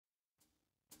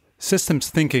systems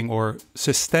thinking or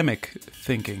systemic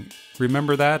thinking.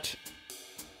 Remember that?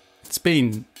 It's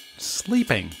been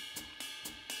sleeping,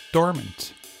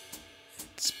 dormant.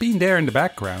 It's been there in the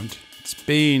background. It's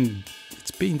been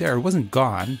there. It wasn't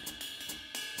gone.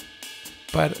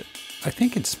 But I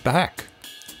think it's back.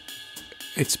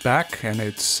 It's back, and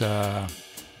it's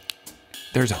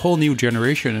there's a whole new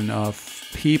generation of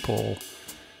people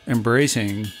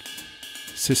embracing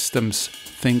systems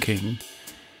thinking.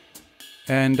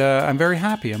 And I'm very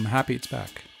happy. I'm happy it's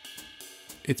back.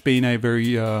 It's been a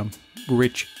very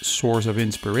rich source of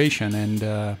inspiration,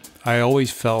 and I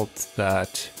always felt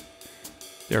that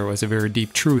there was a very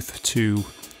deep truth to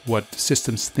what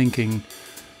systems thinking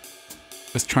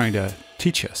was trying to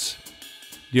teach us.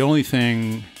 The only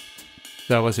thing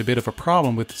that was a bit of a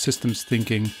problem with systems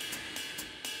thinking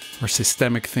or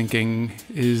systemic thinking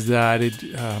is that it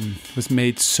was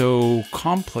made so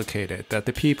complicated that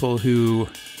the people who,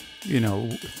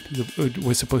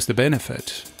 was supposed to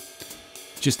benefit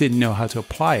just didn't know how to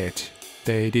apply it.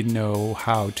 They didn't know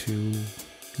how to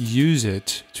use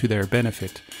it to their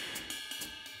benefit.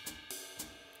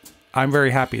 I'm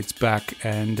very happy it's back,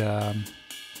 and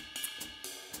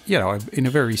in a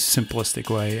very simplistic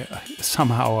way,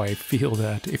 somehow I feel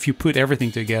that if you put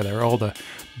everything together, all the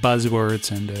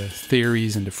buzzwords and the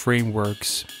theories and the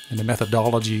frameworks and the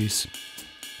methodologies,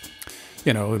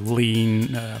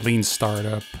 lean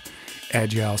startup,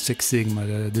 agile, Six Sigma,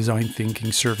 the design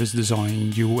thinking, service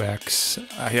design, UX,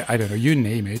 I don't know, you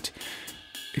name it.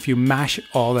 If you mash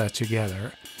all that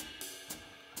together,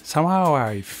 somehow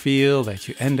I feel that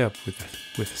you end up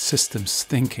with systems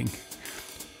thinking.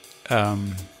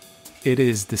 It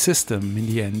is the system in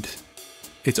the end.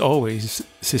 It's always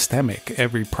systemic.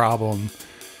 Every problem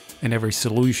and every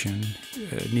solution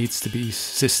needs to be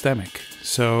systemic.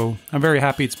 So I'm very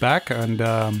happy it's back, and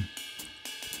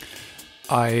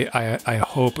I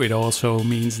hope it also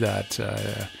means that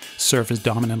surface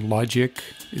dominant logic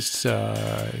is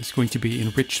going to be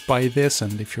enriched by this.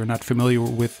 And if you're not familiar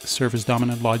with surface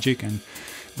dominant logic and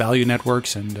value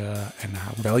networks and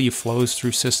how value flows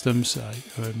through systems,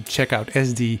 check out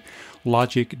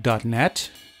sdlogic.net.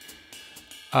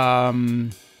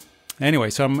 Anyway,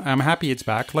 so I'm happy it's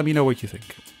back. Let me know what you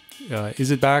think. Is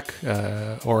it back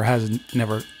or has it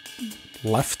never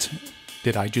left?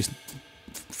 Did I just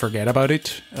forget about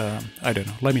it? I don't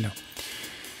know. Let me know.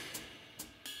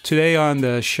 Today on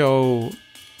the show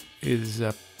is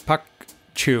Pak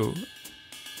Chiu.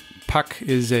 Pak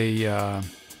is a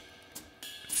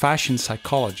fashion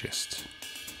psychologist,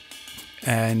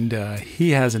 and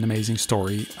he has an amazing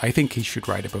story. I think he should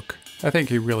write a book. I think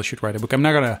he really should write a book. I'm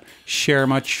not going to share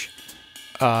much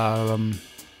about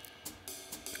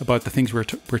the things we're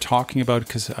talking about,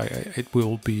 because it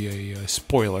will be a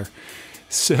spoiler.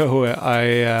 So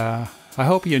I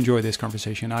hope you enjoyed this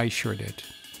conversation. I sure did.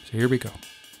 So here we go.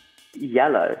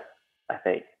 Yellow, I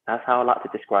think. That's how I like to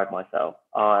describe myself.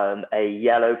 I'm a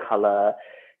yellow color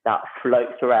that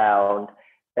floats around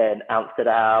in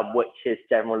Amsterdam, which is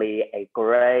generally a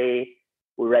grey,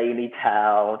 rainy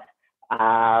town.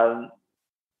 And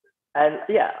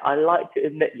yeah, I like to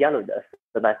admit yellowness.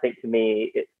 And I think to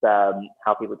me, it's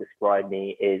how people describe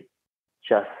me is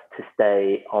just to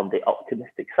stay on the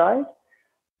optimistic side.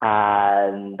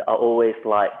 And I always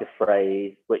like the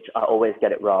phrase, which I always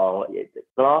get it wrong, it's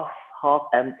glass half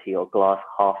empty or glass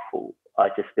half full. I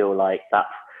just feel like that's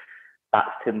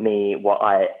to me what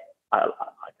I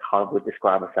kind of would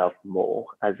describe myself more,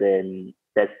 as in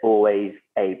there's always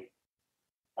a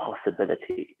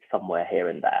possibility somewhere here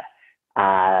and there.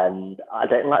 And I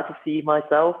don't like to see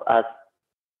myself as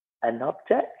an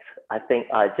object. I think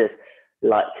I just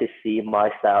like to see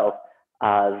myself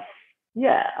as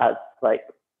like,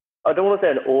 I don't want to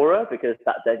say an aura, because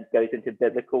that then goes into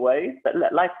biblical ways, but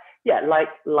like a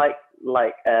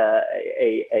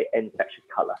infectious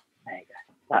color. There you go.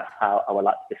 That's how I would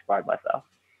like to describe myself.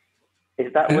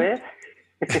 Is that weird?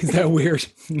 Is that weird?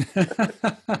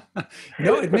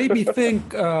 No, it made me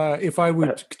think if I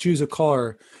would choose a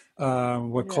color,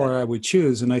 what color I would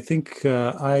choose. And I think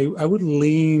I would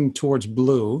lean towards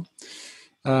blue.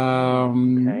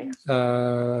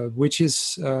 Which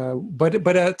is, but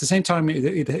at the same time,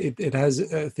 it has,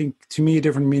 I think, to me, a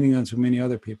different meaning than to many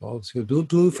other people. So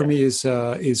blue for me is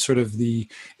sort of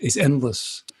is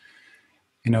endless.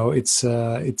 It's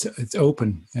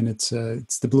open, and it's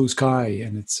the blue sky,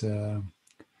 and it's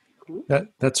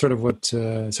that's sort of what.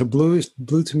 So blue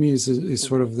to me is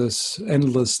sort of this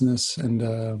endlessness and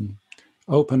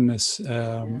openness,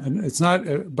 and it's not.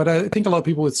 But I think a lot of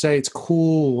people would say it's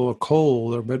cool or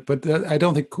cold, but I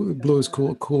don't think blue is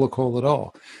cool or cold at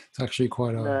all. It's actually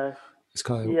quite a. It's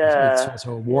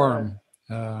also warm.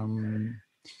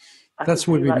 I That's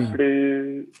could what see we like mean.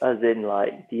 blue as in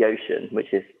like the ocean,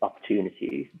 which is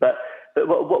opportunities. But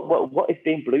what is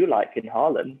being blue like in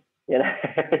Harlem? You know,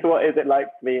 what is it like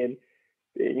being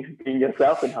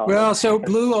yourself in Well, Harlem? so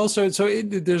blue also. So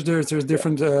there's Yeah.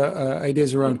 different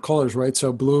ideas around colors, right?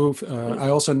 So blue. Mm. I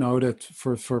also know that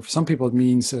for some people it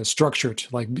means structured.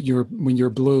 Like when you're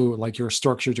blue, like you're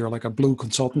structured. You're like a blue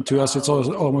consultant. To us, it's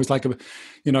also Oh, almost like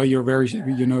you're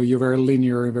very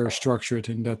linear and very structured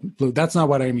in that blue. That's not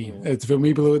what I mean. mm. It's for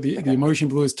me blue. The Okay. emotion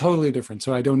blue is totally different.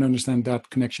 So I don't understand that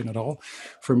connection at all.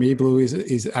 For me, blue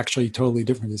is actually totally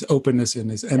different. It's openness and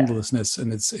it's Yeah. endlessness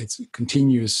and it's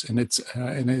continuous and it's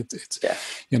Yeah. it's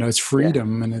Yeah.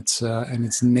 freedom and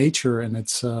it's nature and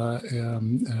it's Yeah.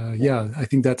 yeah, I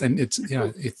think that, and it's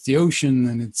the ocean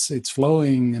and it's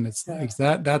flowing and it's Yeah.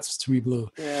 like that's to me blue.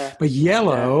 Yeah. But Yeah.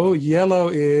 yellow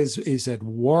is it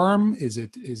warm, is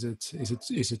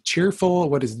it cheerful,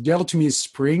 what is it? Yellow to me is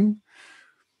spring.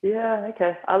 Yeah,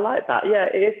 okay. I like that. Yeah,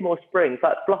 it is more spring. It's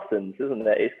like blossoms, isn't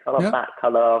it? It's kind of Yeah. that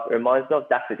colour. It reminds me of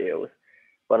daffodils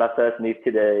when I first moved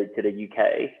to the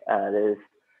UK. There's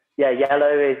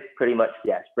yellow is pretty much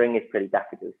spring is pretty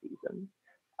daffodil season.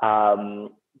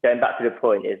 Um, Going back to the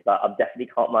point is that I definitely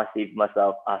can't see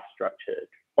myself as structured.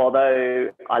 Although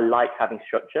I like having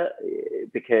structure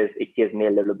because it gives me a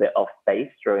little bit of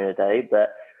space during the day, but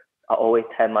I always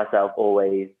tend myself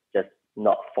always just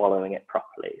not following it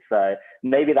properly. So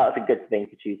maybe that's a good thing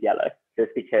to choose yellow,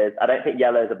 just because I don't think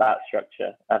yellow is about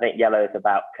structure. I think yellow is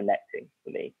about connecting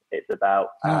for me. It's about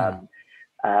Ah.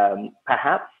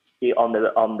 perhaps on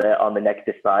the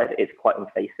negative side, it's quite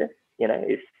invasive. You know,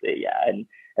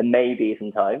 and maybe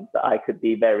sometimes I could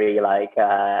be very like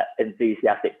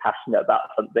enthusiastic, passionate about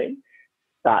something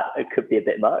that it could be a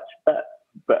bit much. But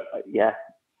yeah,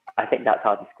 I think that's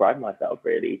how I describe myself.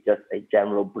 Really, just a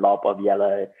general blob of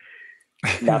yellow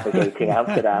navigating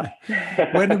Amsterdam.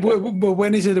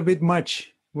 When is it a bit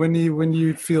much? When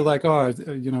you feel like, oh,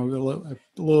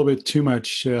 a little bit too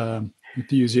much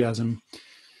enthusiasm.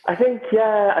 I think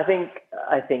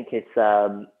it's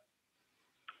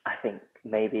I think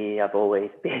maybe I've always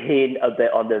been a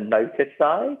bit on the emotive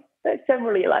side. But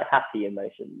generally like happy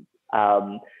emotions.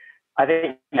 I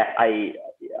think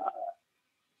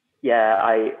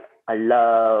I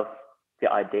love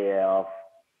the idea of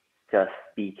just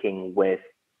speaking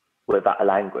without a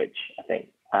language. I think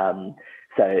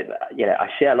so. I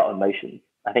share a lot of emotions.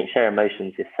 I think sharing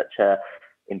emotions is such a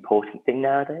important thing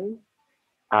nowadays.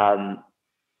 Um,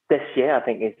 this year, I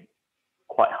think is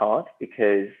quite hard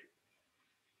because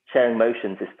sharing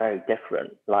emotions is very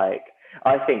different. Like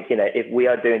I think if we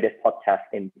are doing this podcast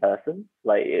in person,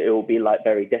 like it will be like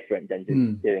very different than just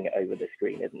Hmm. doing it over the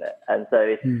screen, isn't it? And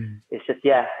so Hmm. it's just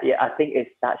I think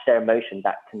it's that share emotion,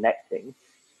 that connecting,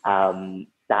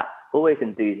 that always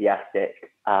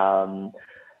enthusiastic,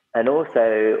 and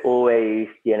also always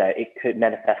it could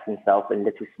manifest itself in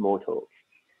little small talks.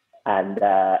 And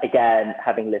again,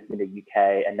 having lived in the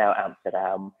UK and now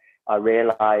Amsterdam, I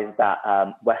realized that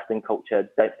Western culture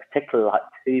don't particularly like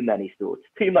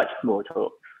too much small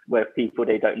talk with people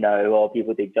they don't know or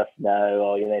people they just know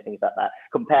or things like that.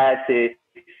 Compared to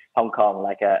Hong Kong,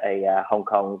 like a Hong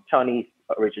Kong Chinese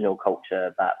original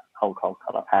culture that Hong Kong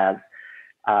kind of has.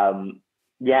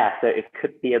 So it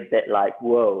could be a bit like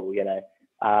whoa,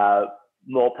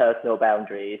 more personal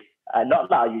boundaries. Not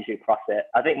that I usually cross it.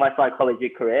 I think my psychology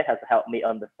career has helped me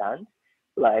understand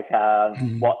like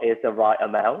Hmm. what is the right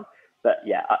amount. But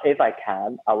yeah, if I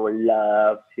can, I would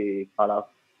love to kind of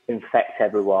infect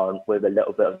everyone with a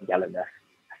little bit of yellowness.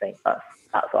 I think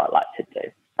that's what I like to do.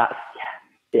 That's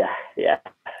yeah.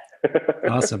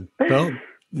 Awesome. Well,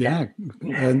 Yeah.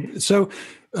 yeah. And so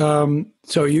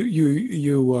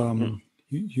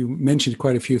you mentioned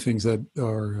quite a few things that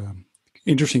are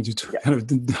interesting to Yeah. kind of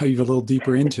dive a little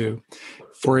deeper into.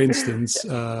 For instance,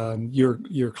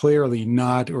 you're clearly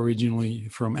not originally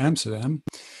from Amsterdam,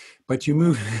 but you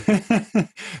moved. Yeah.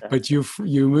 But you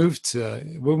moved.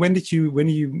 When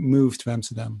you moved to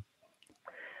Amsterdam?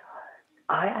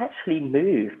 I actually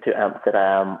moved to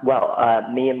Amsterdam. Well,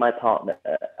 me and my partner,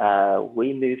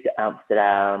 we moved to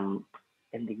Amsterdam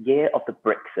in the year of the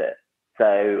Brexit.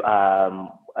 So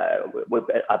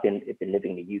I've been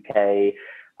living in the UK.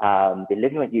 Been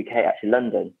living in the UK, actually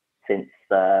London, since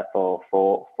for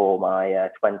my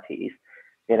 20s.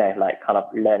 Like kind of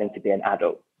learning to be an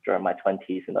adult during my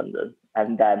 20s in London,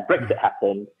 and then Brexit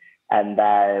happened, and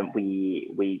then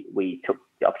we took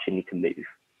the opportunity to move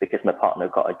because my partner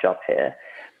got a job here.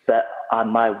 But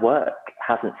my work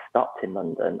hasn't stopped in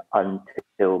London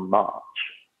until March,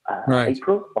 Right.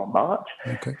 April or March.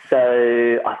 Okay.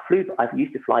 So I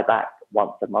used to fly back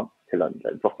once a month to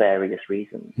London for various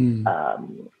reasons.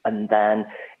 And then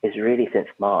it's really since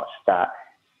March that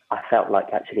I felt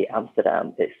like actually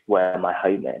Amsterdam is where my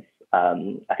home is.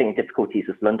 I think the difficulties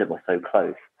with London were so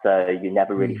close, so you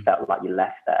never really felt like you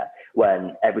left there,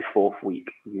 when every fourth week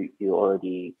you're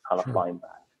already kind of flying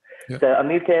back. Yeah. So I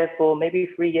moved here for maybe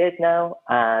 3 years now,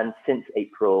 and since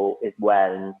April is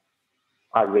when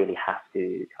I really have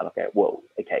to kind of go, whoa,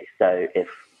 okay, so if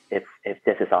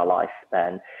this is our life,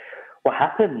 then what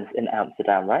happens in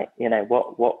Amsterdam, right? You know,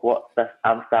 what does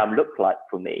Amsterdam look like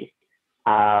for me?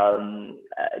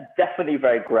 Definitely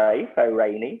very grey, very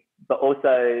rainy, but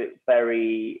also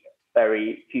very,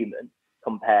 very human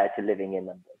compared to living in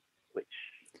London, which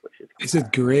is. Is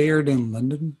it grayer than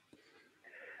London?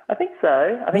 I think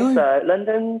so. Really?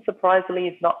 London, surprisingly,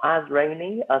 is not as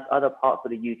rainy as other parts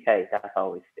of the UK. That's how I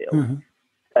always feel.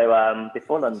 So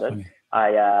before London,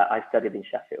 I studied in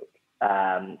Sheffield,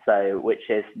 which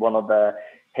is one of the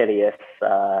hilliest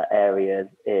areas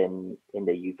in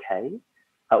the UK.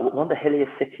 One of the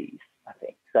hilliest cities, I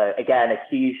think. So again, a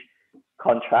huge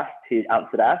contrast to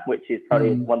Amsterdam, which is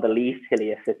probably one of the least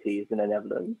hilliest cities in the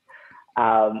Netherlands.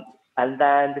 And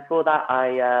then before that,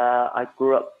 I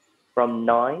grew up from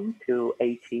 9 to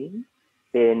 18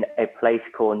 in a place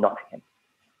called Nottingham.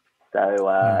 So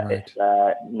it's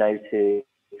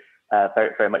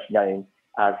very, very much known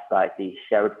as like the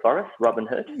Sherwood Forest, Robin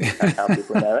Hood. That's how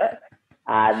people know it.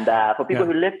 And for people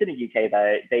who lived in the UK,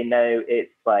 though, they know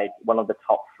it's like one of the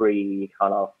top 3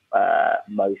 kind of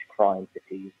most crime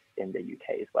cities in the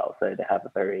UK as well. So they have a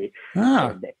very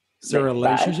is there a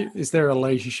relationship? Is there a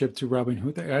relationship to Robin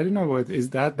Hood? I don't know what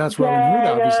is that. That's Robin Hood,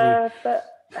 obviously. But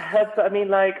I mean,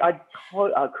 like I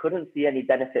couldn't see any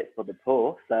benefits for the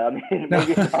poor. So I mean,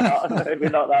 maybe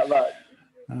not that much.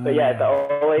 But yeah, they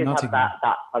always have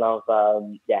that kind of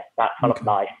that kind of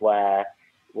life where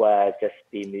just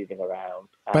be moving around.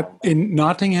 But in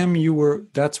Nottingham,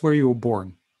 that's where you were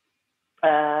born.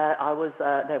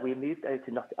 We moved over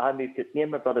to Nottingham. Me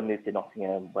and my brother moved to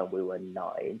Nottingham when we were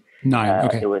 9.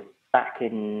 Okay. It was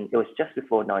just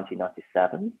before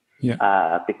 1997.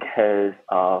 Yeah. Because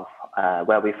of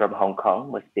where we're from, Hong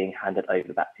Kong was being handed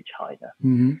over back to China.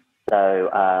 So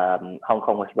Hong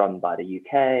Kong was run by the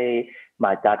UK.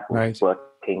 My dad was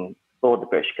working for the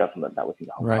British government that was in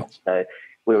Hong Kong. So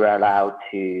we were allowed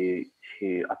to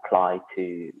apply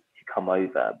to come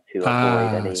over to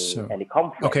avoid any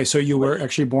conflict. Okay, so you were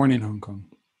actually born in Hong Kong.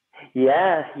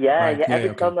 Yeah.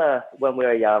 Every summer when we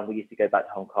were young, we used to go back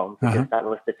to Hong Kong because that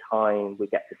was the time we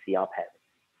get to see our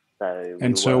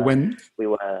parents. So when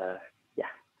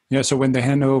the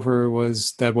handover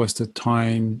was the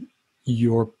time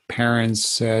your parents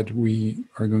said we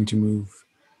are going to move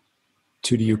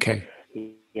to the UK.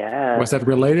 Yeah. Was that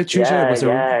related to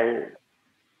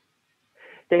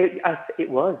It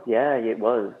was.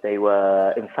 They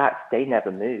were, in fact, they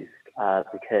never moved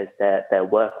because their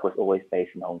work was always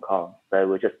based in Hong Kong. So it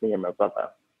was just me and my brother.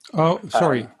 Oh,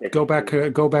 sorry. Go back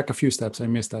a few steps. I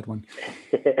missed that one.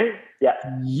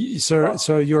 Yeah.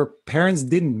 So your parents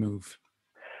didn't move?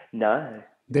 No.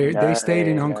 They stayed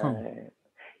in Hong Kong?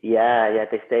 Yeah,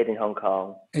 they stayed in Hong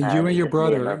Kong. And you and your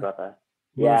brother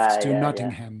moved to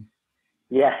Nottingham?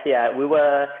 Yeah. We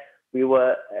were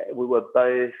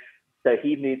both. So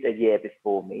he moved a year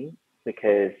before me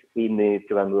because we moved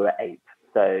when we were 8.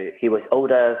 So he was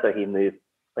older, so he moved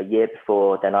a year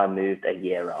before. Then I moved a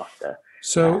year after.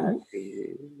 So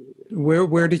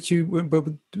where did you?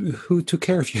 Who took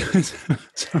care of you?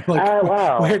 So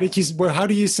wow. How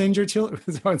do you send your children?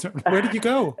 Where did you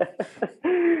go?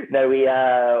 No,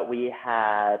 we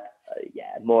had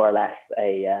more or less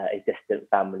a distant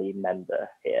family member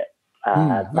here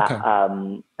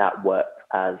that worked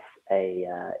as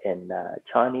in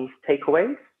Chinese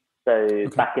takeaways. So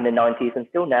back in the 90s and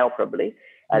still now probably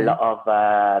a lot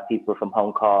of people from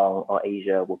Hong Kong or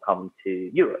Asia will come to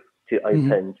Europe to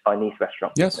open Chinese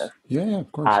restaurant business. Yeah,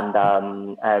 of course.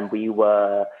 And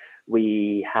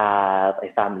we have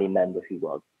a family member who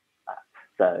was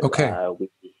that. So we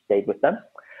stayed with them.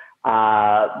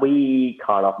 We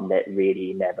kind of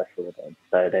really never saw them.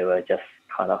 So they were just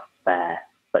kind of there,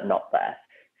 but not there.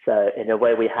 So in a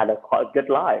way, we had quite a good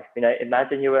life. You know,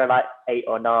 imagine you were like 8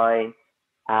 or 9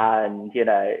 and, you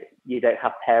know, you don't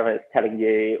have parents telling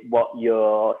you what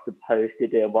you're supposed to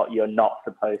do and what you're not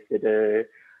supposed to do.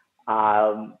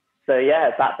 So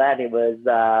yeah, back then it was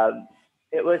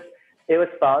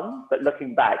fun, but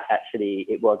looking back, actually,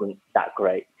 it wasn't that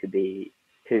great to be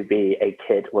a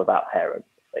kid without parents.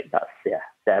 Like but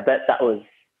that was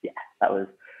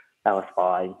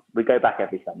fine. We go back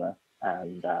every summer,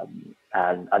 and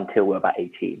until we're about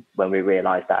 18, when we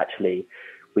realised that actually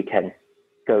we can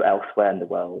go elsewhere in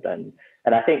the world. And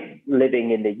I think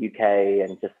living in the UK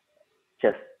and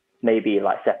just maybe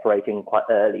like separating quite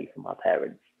early from our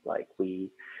parents, like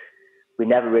we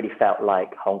never really felt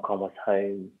like Hong Kong was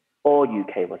home or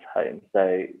UK was home.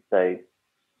 So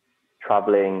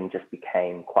traveling just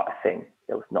became quite a thing.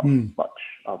 There was not much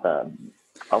of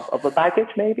a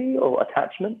baggage maybe or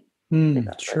attachment. I think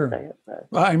that's Sure. how to say it, so.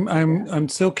 I'm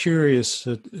still curious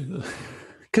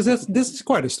because this is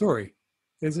quite a story.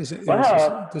 This is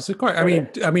quite. I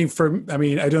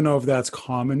mean, I don't know if that's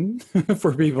common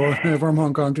for people from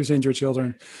Hong Kong to send your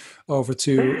children over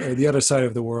to the other side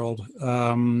of the world.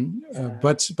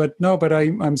 But I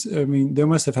mean, they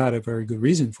must have had a very good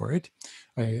reason for it.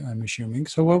 I'm assuming.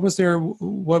 So what was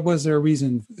their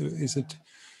reason? Is it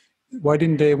why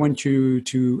didn't they want you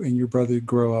to and your brother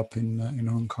grow up in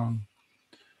Hong Kong?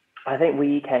 I think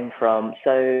we came from,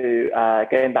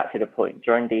 going back to the point,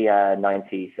 during the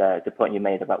 90s, the point you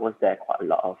made about was there quite a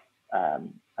lot of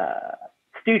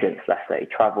students, let's say,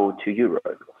 traveled to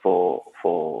Europe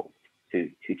to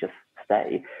just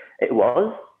stay. It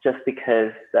was just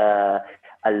because a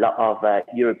lot of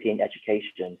European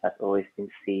education has always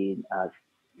been seen as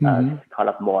kind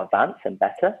of more advanced and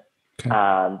better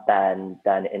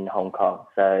than in Hong Kong.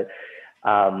 So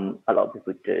a lot of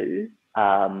people do.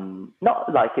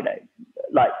 Not like,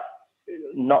 like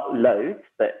not loads,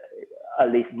 but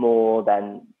at least more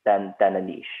than a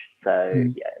niche. So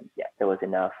yeah, there was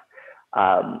enough.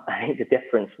 I think the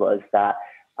difference was that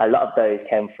a lot of those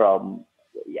came from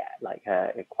like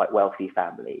a quite wealthy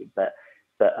family, but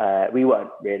we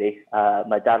weren't really.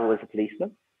 My dad was a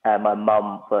policeman, and my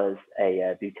mum was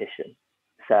a beautician.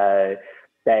 So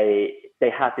they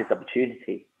had this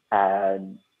opportunity,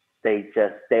 and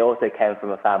they also came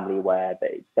from a family where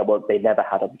they never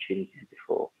had opportunities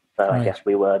before. So I guess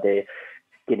we were the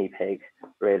guinea pig,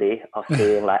 really, of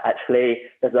seeing like actually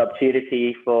there's an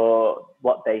opportunity for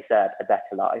what they said, a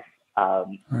better life.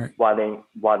 Why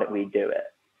don't we do it?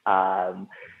 I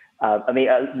mean,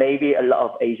 maybe a lot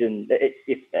of Asian,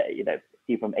 if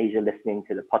people from Asia listening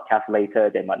to the podcast later,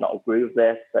 they might not agree with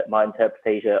this, but my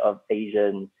interpretation of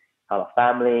Asian kind of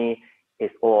family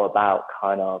is all about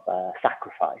kind of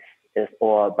sacrifice. It's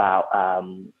all about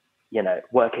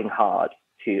working hard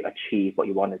to achieve what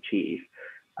you want to achieve.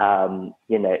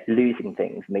 Losing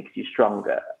things makes you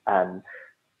stronger, and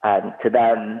to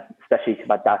them, especially to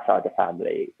my dad's side of the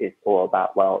family, it's all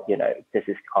about, this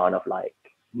is kind of like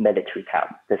military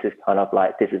camp. This is kind of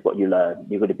like, this is what you learn.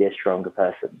 You're going to be a stronger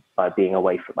person by being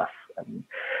away from us, and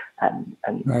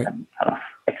kind of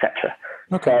etc.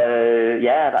 Okay. So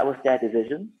that was their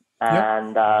decision,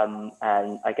 and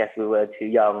I guess we were too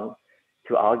young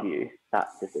to argue that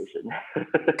decision.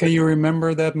 Can you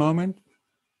remember that moment?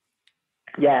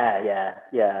 Yeah.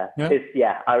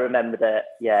 I remember that.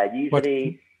 Yeah,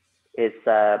 usually it's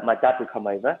my dad would come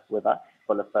over with us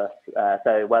for the first.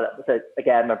 So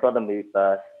again, my brother moved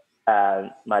first.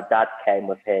 My dad came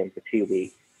with him for 2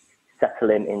 weeks,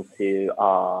 settle him into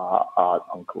our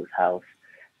uncle's house,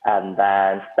 and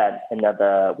then spent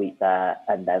another week there,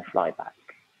 and then fly back.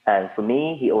 And for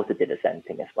me, he also did the same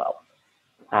thing as well.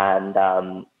 And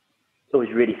it was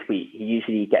really sweet. He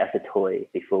usually gets us a toy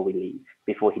before he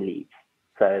leaves.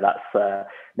 So that's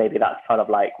maybe that's kind of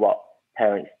like what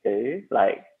parents do.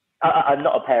 Like I'm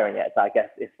not a parent yet, so I guess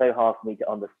it's so hard for me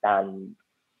to understand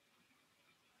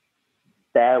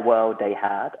their world they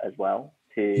had as well,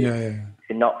 to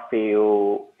not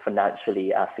feel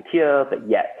financially as secure, but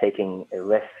yet taking a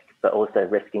risk, but also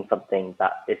risking something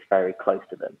that is very close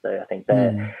to them. So I think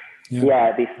that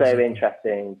it'd be so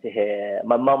interesting to hear.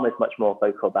 My mum is much more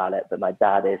vocal about it, but my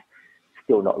dad is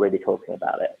still not really talking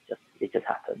about it. It just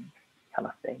happened, kind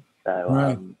of thing.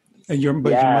 So and your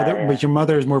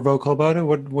mother is more vocal about it.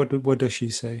 What does she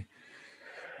say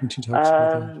when she talks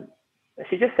about that?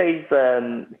 She just says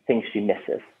things she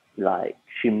misses. Like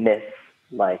she miss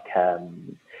I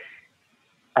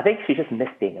think she just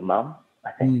missed being a mum.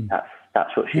 I think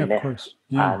that's what she missed. Of course.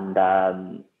 Yeah.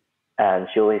 And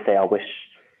she always say, I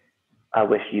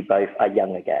wish you both are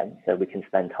young again so we can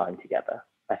spend time together.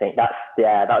 I think that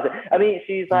was it. I mean,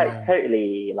 she's like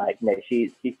totally like,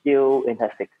 she's still in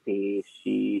her 60s.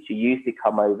 She used to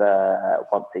come over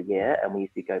once a year, and we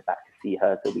used to go back to see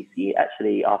her. So we see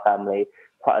actually our family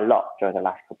quite a lot during the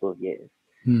last couple of years.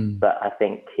 But I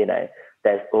think,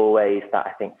 there's always that,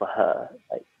 I think for her,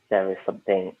 like there is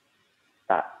something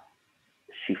that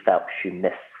she felt she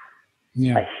missed,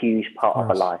 a huge part of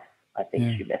her life. I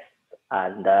think she missed.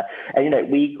 And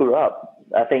we grew up,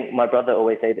 I think my brother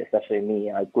always says, especially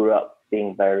me, I grew up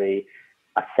being very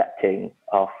accepting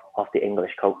of the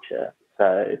English culture.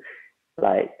 So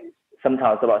like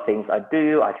sometimes a lot of things I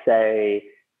do, I say,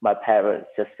 my parents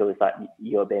just feels like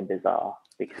you're being bizarre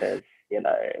because,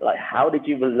 like, how did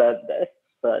you learn this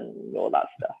and all that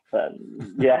stuff?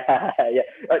 And yeah, yeah.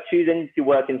 Choosing to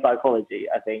work in psychology,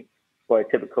 I think, for a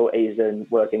typical Asian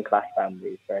working class family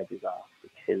is very bizarre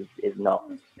because it's not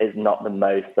the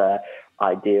most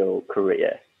ideal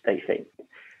career they think.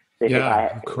 Of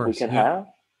We course. can Yeah. have.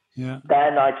 Yeah.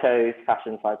 Then I chose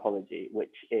fashion psychology,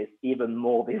 which is even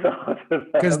more bizarre to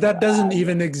Because them. that doesn't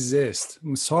even exist.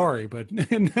 I'm sorry, but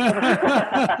that's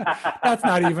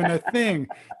not even a thing.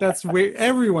 That's weird.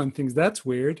 Everyone thinks that's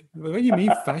weird. What do you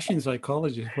mean fashion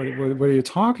psychologist? What are you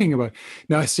talking about?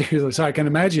 No, seriously. So I can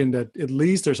imagine that at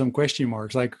least there's some question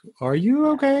marks. Like, are you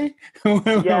okay?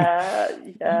 Yeah.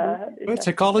 What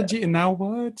psychology and now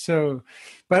what? So,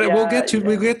 but we'll Yeah, get to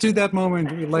yeah. that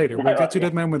moment later. We'll get to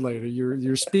that moment later.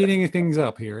 You're speeding things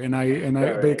up here, and I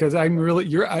Sorry. because I'm really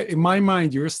in my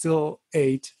mind you're still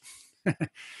 8.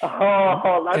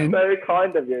 Oh, that's and very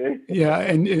kind of you. yeah,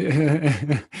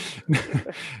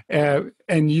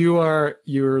 and you're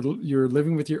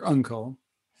living with your uncle.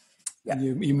 Yeah,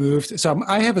 You moved. So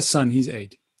I have a son. He's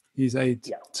 8. He's 8.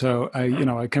 yeah. So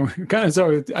I can kind of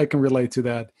so I can relate to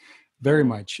that very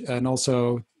much, and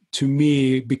also to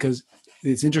me because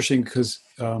it's interesting because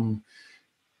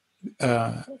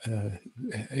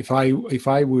if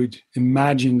I would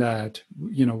imagine that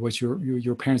what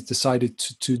your parents decided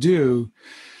to do,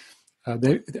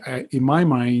 in my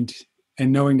mind,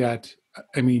 and knowing that,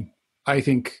 I mean, I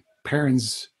think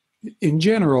parents in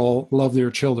general love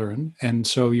their children, and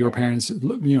so your parents,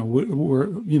 were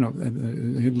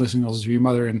listening also to your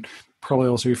mother and probably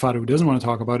also your father who doesn't want to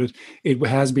talk about it. It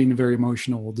has been a very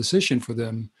emotional decision for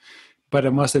them, but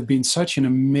it must have been such an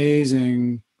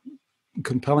amazing,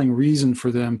 compelling reason for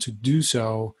them to do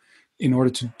so in order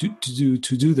to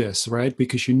do this, right?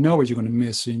 Because you know what you're going to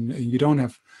miss, and you don't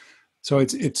have. So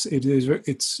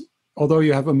it's although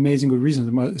you have amazing good reasons,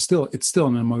 it's still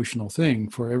an emotional thing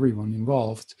for everyone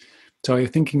involved. So I'm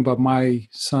thinking about my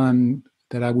son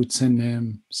that I would send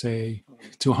him, say,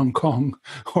 to Hong Kong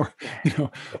or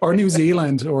or New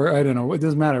Zealand, or I don't know, it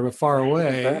doesn't matter, but far Even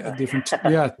away, a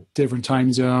further. different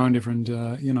time zone, different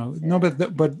no,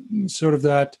 but sort of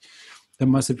that. That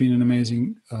must have been an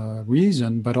amazing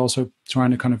reason, but also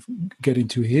trying to kind of get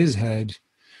into his head.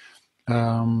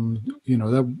 That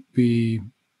would be,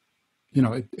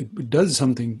 it does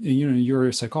something. You're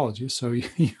a psychologist, so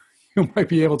you might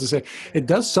be able to say it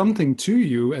does something to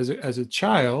you as a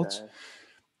child.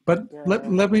 But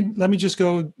let me just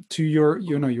go to you're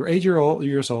 8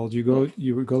 years old. You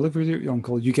go live with your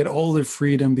uncle. You get all the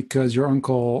freedom because your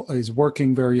uncle is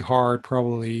working very hard,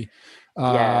 probably.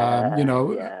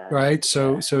 Right?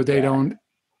 So they don't.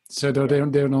 So they're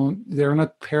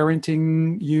not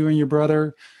parenting you and your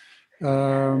brother.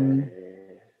 Um,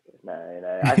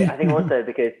 No. I think also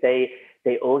because they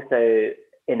also,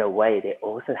 in a way, they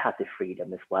also have the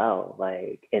freedom as well.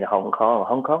 Like in Hong Kong,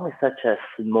 Hong Kong is such a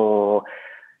small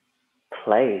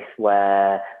place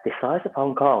where the size of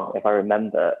Hong Kong, if I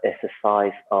remember, is the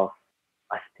size of,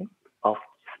 I think, of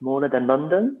smaller than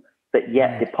London, but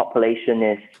yet the population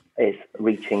is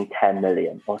reaching 10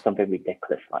 million or something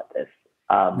ridiculous like this.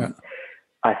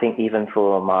 I think even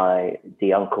for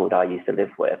the uncle that I used to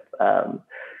live with,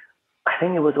 I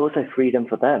think it was also freedom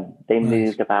for them. They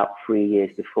moved about 3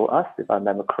 years before us, if I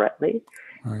remember correctly.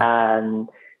 Right. And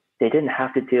they didn't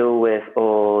have to deal with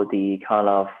all the kind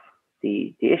of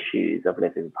the issues of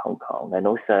living in Hong Kong. And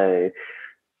also,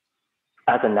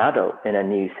 as an adult in a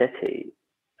new city,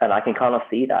 and I can kind of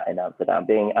see that in Amsterdam,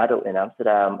 being adult in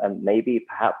Amsterdam, and maybe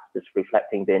perhaps just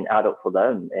reflecting being adult for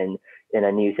them in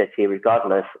a new city,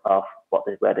 regardless of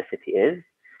where the city is.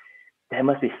 There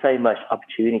must be so much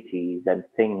opportunities and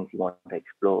things you want to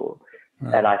explore.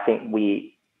 Right. And I think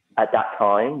at that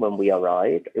time when we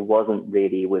arrived, it wasn't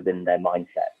really within their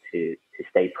mindset to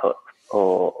stay put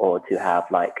or to have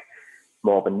like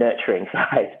more of a nurturing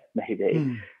side,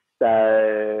 maybe. So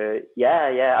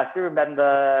I still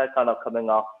remember kind of coming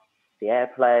off the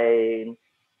airplane,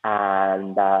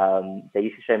 and they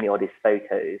used to show me all these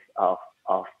photos of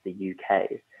the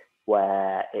UK,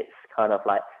 where it's kind of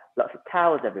like lots of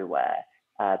towers everywhere,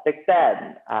 Big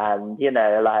Ben, and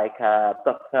like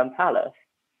Buckingham Palace.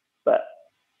 But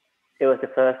it was the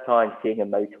first time seeing a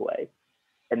motorway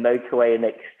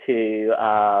next to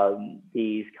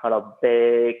these kind of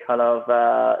big kind of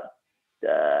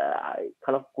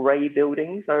grey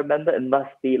buildings. I remember it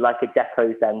must be like a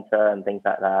deco center and things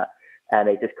like that, and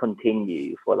they just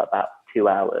continue for about 2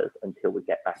 hours until we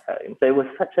get back home. So it was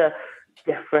such a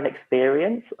different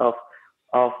experience of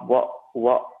what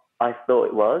I thought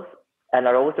it was. And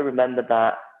I also remember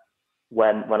that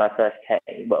when I first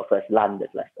landed,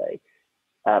 let's say,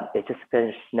 it just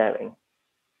finished snowing.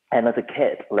 And as a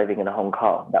kid living in Hong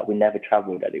Kong, that we never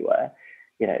traveled anywhere,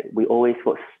 we always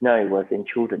thought snow was in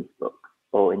children's books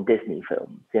or in Disney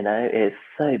films. It's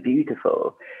so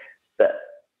beautiful. But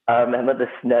I remember the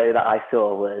snow that I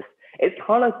saw it's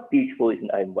kind of beautiful in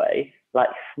its own way, like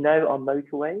snow on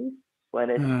motorways when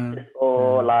it's just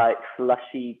all like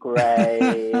slushy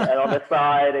grey, and on the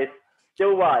side it's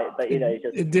still white, but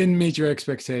it didn't meet your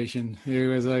expectation. It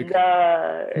was like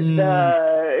no.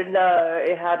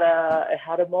 It had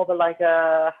a more of a like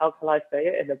a, how can I say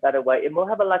it in a better way? It more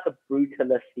have a like a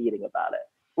brutalist feeling about it,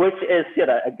 which is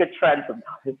a good trend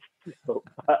sometimes. But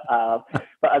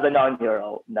as a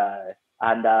 9-year-old, no.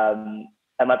 And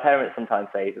my parents sometimes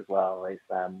say it as well.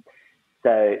 So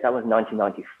that was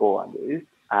 1994. I moved,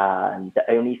 and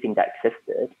the only thing that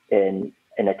existed in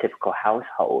a typical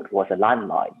household was a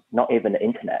landline, not even the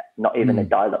internet, not even a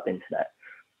dial-up internet.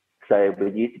 So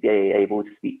we used to be able to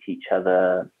speak to each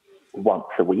other once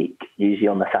a week, usually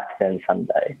on the Saturday and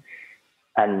Sunday.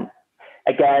 And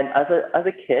again, as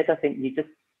a kid, I think you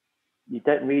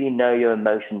don't really know your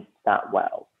emotions that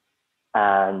well,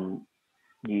 and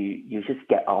you just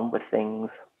get on with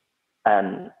things.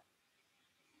 And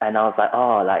I was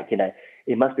like,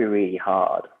 it must be really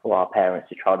hard for our parents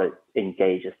to try to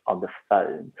engage us on the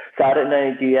phone. So I don't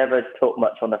know, do you ever talk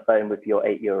much on the phone with your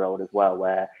 8-year-old as well,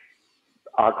 where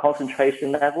our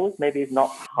concentration levels maybe is not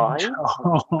high?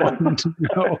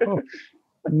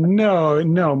 No.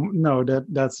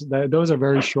 Those are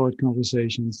very short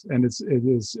conversations, and it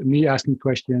is me asking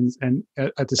questions, and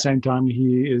at the same time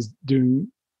he is doing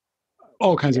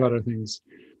all kinds of other things.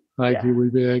 Like he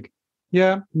would be like,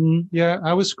 yeah,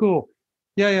 I was school.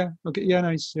 Yeah, okay, yeah,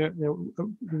 nice. Yeah.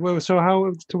 Well, so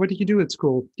what did you do at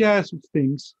school? Yeah, some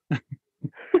things.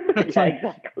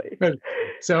 Exactly.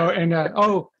 So, and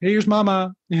here's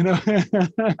mama, like,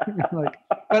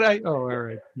 but all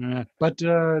right. Yeah. But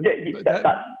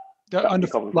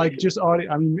like just audio.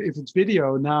 I mean, if it's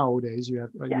video nowadays, you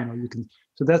have, you can.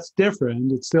 So that's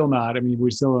different. It's still not. I mean,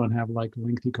 we still don't have like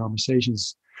lengthy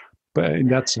conversations, but in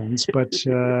that sense. But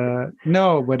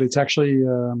no, but it's actually.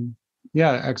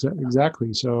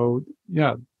 Exactly. So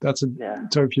so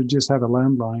if you just have a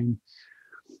landline,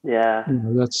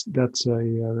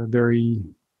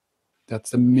 that's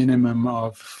the minimum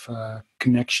of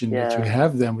connection that you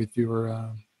have then with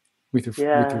your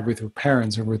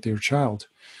parents or with your child.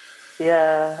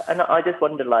 Yeah, and I just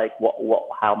wonder like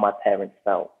how my parents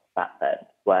felt back then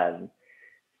when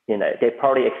they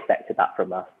probably expected that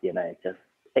from us. Just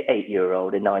an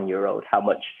 8-year-old, a 9-year-old, how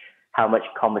much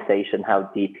conversation, how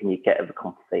deep can you get of a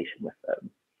conversation with them?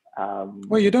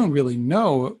 Well, you don't really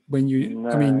know when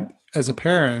I mean, as a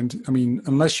parent, I mean,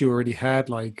 unless you already had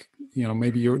like,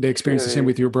 maybe they experienced the same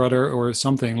with your brother or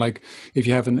something, like if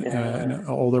you have an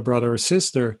older brother or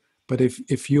sister. But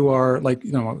if you are like,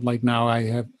 like now I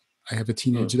have a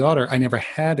teenage daughter. I never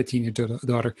had a teenage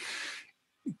daughter.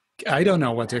 I don't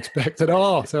know what to expect at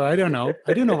all. So I don't know.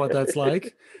 I don't know what that's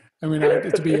like. I mean,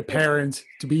 to be a parent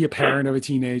of a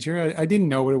teenager, I didn't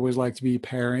know what it was like to be a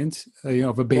parent,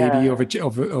 of a baby, of a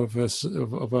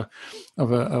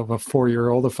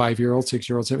 4-year-old, a 5-year-old,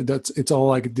 6-year-old. It's all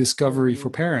like a discovery for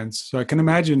parents. So I can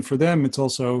imagine for them, it's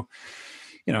also,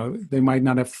 they might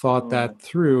not have thought that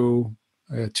through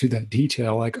to that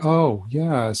detail. Like, oh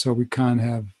yeah, so we can't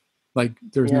have like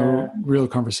there's no real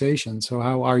conversation. So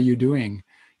how are you doing?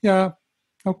 Yeah.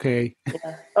 Okay.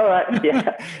 Yeah. All right.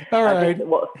 Yeah. All right. I think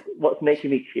what's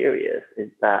making me curious is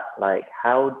that like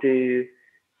how do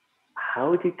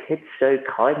kids show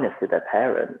kindness to their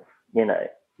parents?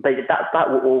 But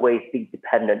that will always be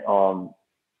dependent on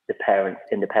the parents,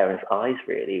 in the parents' eyes,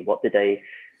 really.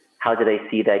 How do they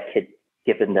see their kid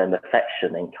giving them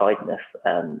affection and kindness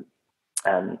and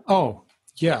to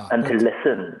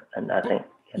listen? And I think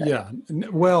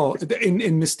well,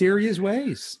 in mysterious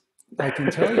ways. I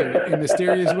can tell you, in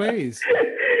mysterious ways.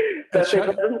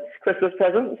 Christmas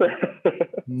presents?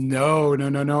 No.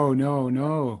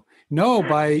 No,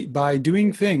 by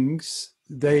doing things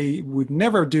they would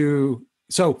never do.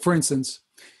 So, for instance,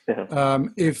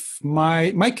 if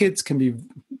my kids can be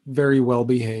very well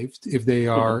behaved if they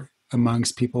are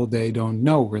amongst people they don't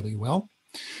know really well.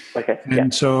 Okay.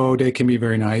 And so they can be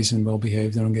very nice and well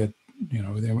behaved. They don't get, they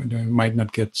might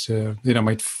not get,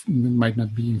 might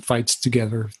not be in fights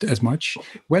together as much.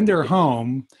 When they're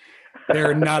home,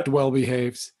 they're not well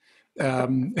behaved. They're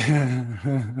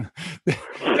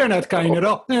not kind at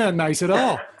all. They're not nice at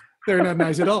all. They're not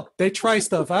nice at all. They try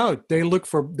stuff out. They look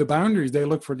for the boundaries. They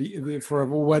look for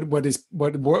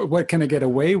what can I get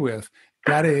away with?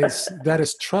 That is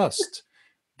trust.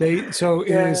 They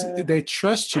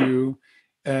trust you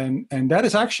and that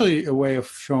is actually a way of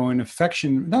showing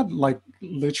affection, not like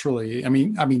literally. I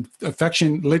mean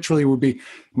affection literally would be,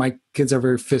 my kids are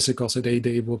very physical, so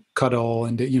they will cuddle,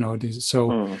 and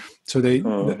so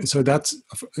that's,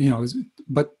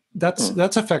 but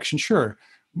that's affection, sure.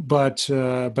 But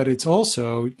it's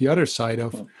also the other side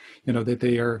of,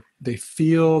 that they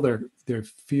feel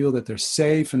that they're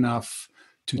safe enough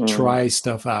to try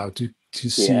stuff out, to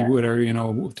see whether,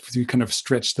 to kind of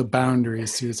stretch the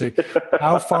boundaries, to say,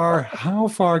 how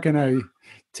far can I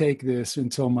take this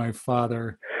until my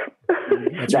father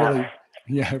gets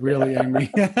really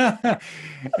angry.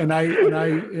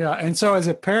 And so as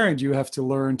a parent, you have to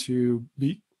learn to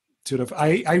be sort of,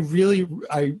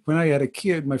 when I had a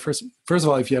kid, first of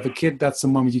all, if you have a kid, that's the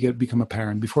moment you become a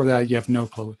parent. Before that, you have no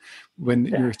clue. When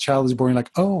your child is born, you're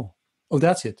like, oh,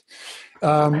 that's it.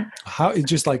 How it's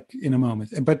just like in a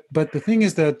moment. But the thing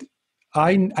is that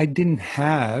I didn't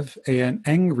have an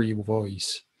angry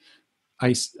voice.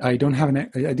 I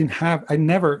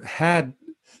never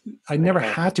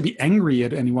had to be angry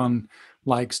at anyone,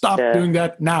 like, stop doing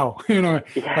that now.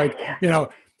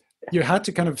 You had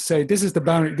to kind of say, this is the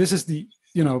boundary, this is the,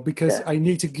 because I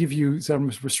need to give you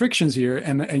some restrictions here,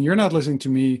 and you're not listening to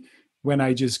me when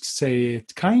I just say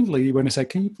it kindly, when I say,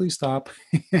 can you please stop?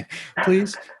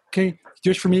 Please,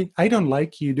 just for me, I don't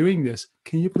like you doing this.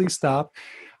 Can you please stop?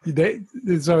 So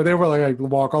they were like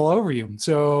walk all over you.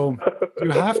 So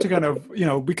you have to kind of,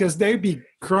 because they'd be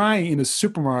crying in the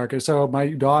supermarket. So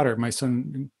my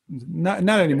son, not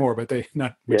anymore, but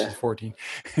which is 14.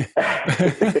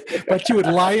 But she would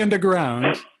lie on the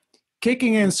ground,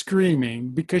 kicking and screaming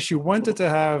because she wanted to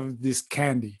have this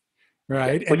candy,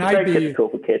 right? Which and is I'd very be typical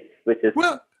for kids, which is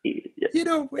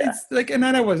it's like, and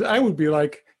then I would be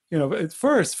like, at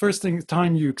first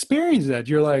time you experience that,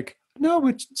 you're like, no,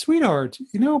 but sweetheart,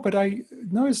 but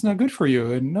no, it's not good for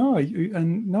you, and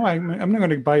I'm not going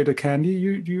to buy the candy.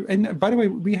 You, and by the way,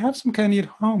 we have some candy at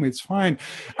home. It's fine.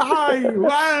 I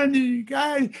want you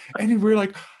guys, and we're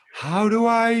like,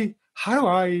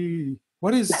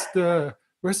 what is the?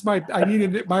 Where's my?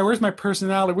 Where's my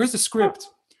personality? Where's the script?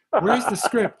 Where's the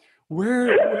script?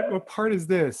 What part is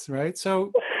this? Right?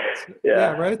 So.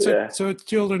 Right. So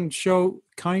children show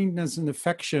kindness and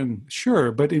affection,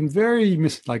 sure, but in very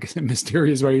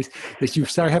mysterious ways that you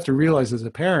have to realize as a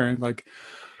parent, like,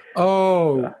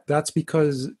 that's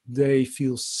because they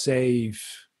feel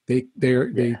safe. They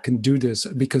can do this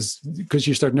because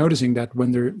you start noticing that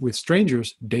when they're with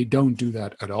strangers, they don't do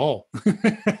that at all.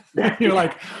 You're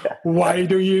like, why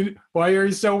are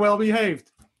you so well behaved?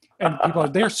 And people,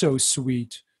 they're so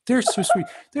sweet. They're so sweet.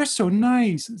 They're so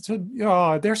nice.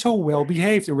 They're so well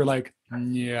behaved. And we're like,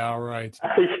 yeah, right.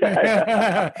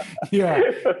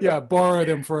 Borrow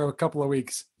them for a couple of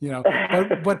weeks,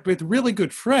 But with really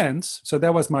good friends. So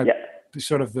that was my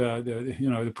sort of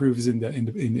the proof is in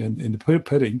the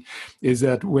pudding, is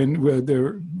that when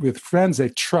they're with friends they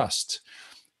trust,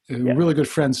 really good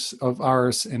friends of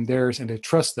ours and theirs, and they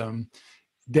trust them,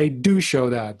 they do show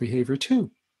that behavior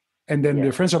too. And then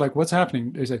their friends are like, what's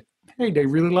happening? They say, hey, they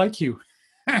really like you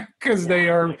because they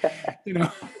are,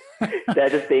 they're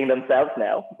just being themselves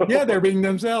now. Yeah, they're being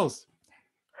themselves.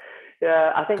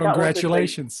 Yeah, I think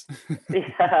congratulations.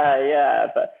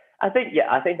 But I think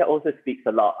that also speaks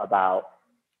a lot about.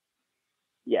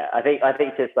 Yeah, I think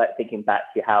just like thinking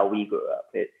back to how we grew up,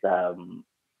 it's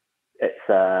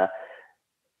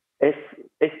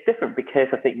different because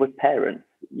I think with parents,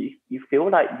 you feel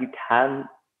like you can,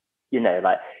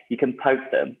 like you can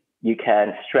poke them, you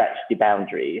can stretch the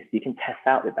boundaries, you can test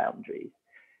out the boundaries,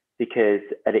 because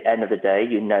at the end of the day,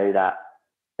 that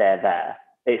they're there.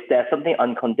 There's something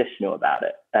unconditional about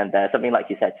it, and there's something, like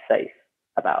you said, safe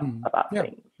about things.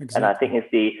 Exactly. And I think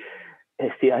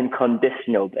it's the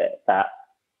unconditional bit that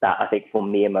I think for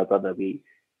me and my brother we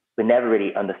never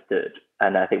really understood,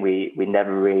 and I think we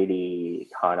never really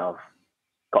kind of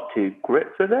got to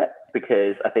grips with it,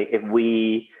 because I think if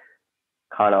we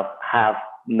kind of have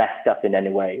messed up in any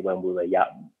way when we were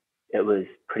young, it was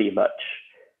pretty much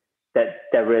that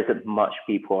there isn't much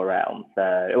people around.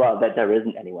 That there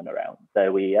isn't anyone around.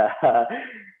 So we,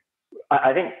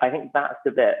 I think that's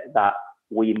the bit that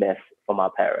we miss from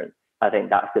our parents. I think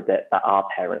that's the bit that our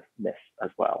parents miss as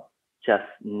well. Just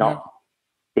not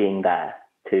being there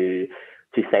to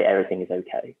say everything is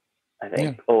okay, I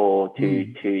think, or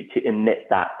to emit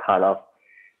that kind of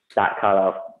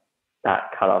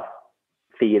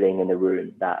feeling in the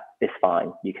room that it's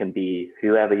fine. You can be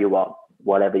whoever you want,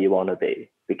 whatever you want to be,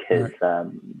 because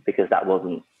that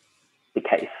wasn't the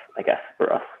case, I guess,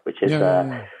 for us, which is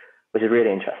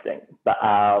really interesting. But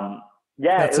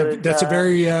that's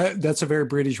a very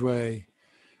British way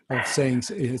of saying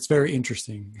it's very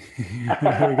interesting.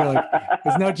 Like,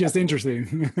 it's not just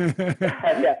interesting.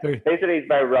 Yeah, basically it's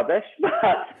very rubbish, but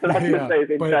let's just say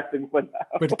it's interesting for now.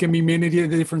 But it can mean many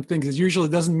different things. It usually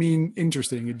doesn't mean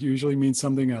interesting. It usually means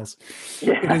something else.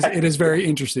 Yeah. It is very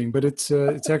interesting, but it's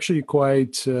actually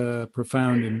quite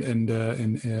profound and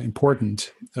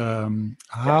important.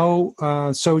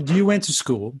 So you went to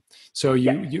school. So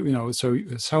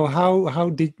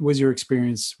how was your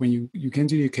experience when you came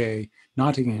to the UK,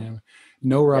 Nottingham?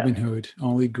 No Robin Hood,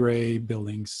 only grey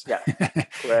buildings. Yeah,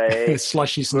 grey,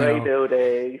 slushy snow. Grey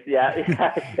buildings. Yeah.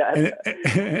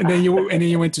 And then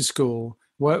you went to school.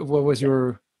 What was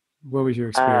your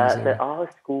experience there? So our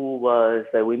school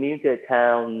we moved to a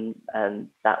town,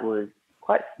 and that was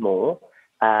quite small.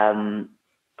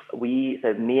 Me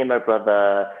and my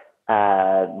brother,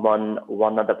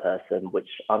 one other person, which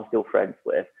I'm still friends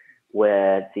with,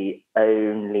 were the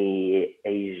only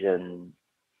Asian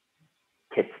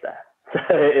kids there. So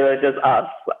it was just us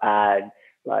and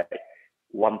like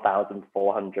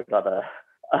 1,400 other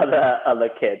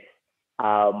kids.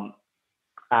 And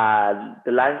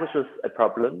the language was a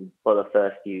problem for the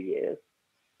first few years,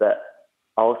 but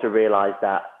I also realized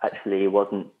that actually it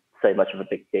wasn't so much of a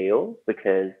big deal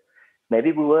because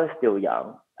maybe we were still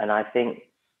young. And I think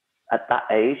at that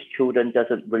age, children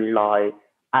doesn't rely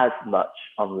as much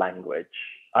on language.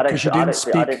 Because you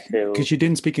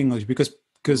didn't speak English, because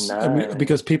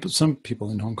some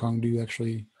people in Hong Kong do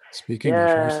actually speak English.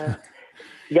 Right?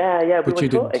 Yeah. We were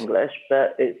taught English,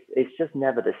 but it's just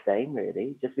never the same,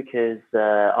 really. Just because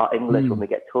our English, when we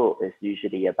get taught, is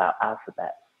usually about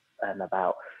alphabet and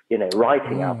about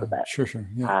writing alphabet. Sure.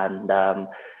 Yeah.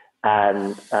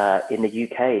 And in the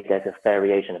UK, there's a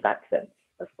variation of accent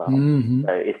as well. Mm-hmm.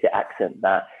 So it's the accent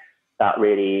that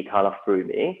really kind of threw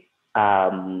me.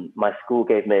 My school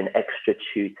gave me an extra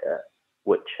tutor,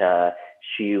 which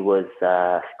she was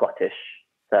Scottish.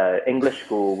 So English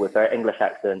school with her English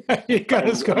accent. You got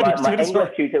a Scottish my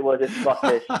English tutor was a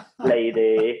Scottish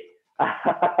lady. Oh,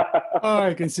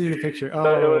 I can see the picture. Oh,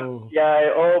 so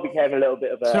it all became a little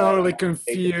bit of a totally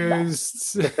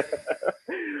confused.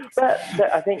 but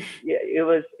I think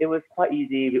it was quite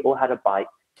easy. We all had a bike,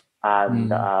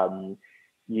 and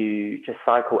you just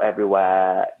cycle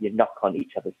everywhere. You knock on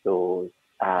each other's doors,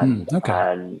 and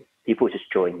people just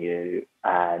join you,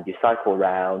 and you cycle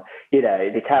around.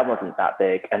 The town wasn't that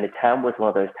big, and the town was one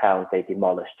of those towns they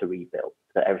demolished to rebuild,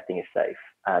 so everything is safe.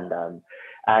 And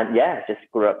just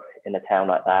grew up in a town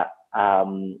like that,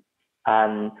 and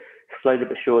slowly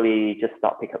but surely just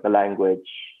start pick up the language,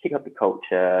 pick up the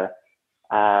culture,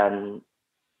 and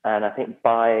I think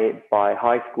by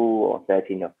high school or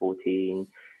 13 or 14,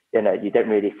 you don't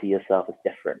really see yourself as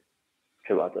different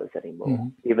to others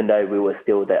anymore, even though we were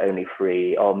still the only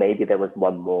three, or maybe there was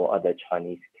one more other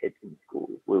Chinese kid in school.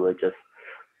 We were just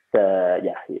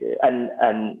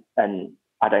and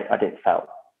I didn't felt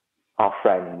our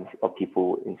friends or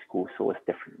people in school saw us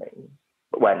differently.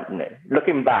 But when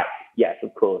looking back, yes,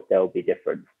 of course there will be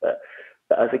difference, but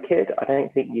as a kid, I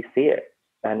don't think you see it,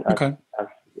 and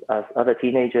as other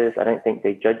teenagers, I don't think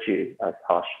they judge you as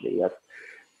harshly as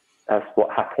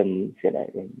what happens,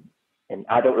 in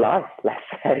adult life, let's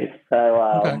say.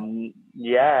 So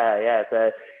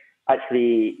so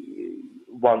actually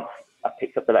once I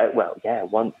picked up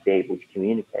once they able to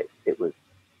communicate, it was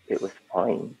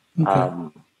fine.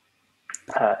 But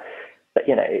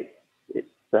it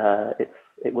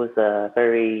was a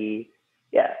very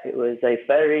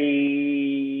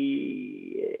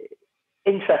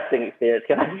interesting experience,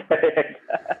 can I say?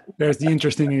 There's the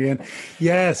interesting again.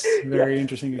 Yes, very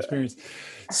interesting experience.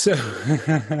 So,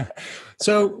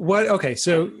 what? Okay,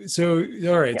 so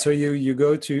all right. So you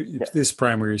go to this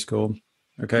primary school.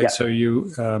 Okay, so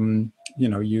you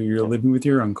you're living with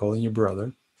your uncle and your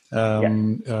brother.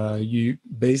 You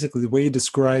basically, the way you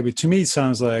describe it to me, it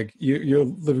sounds like you're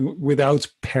living without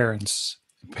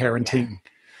parenting.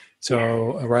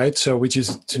 So right, so which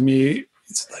is to me,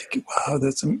 it's like, wow,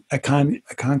 that's I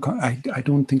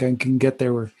don't think I can get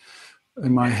there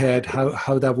in my head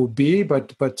how that would be,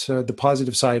 but the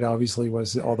positive side obviously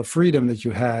was all the freedom that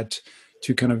you had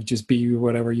to kind of just be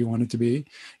whatever you wanted to be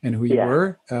and who you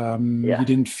were. You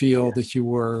didn't feel that you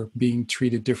were being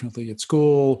treated differently at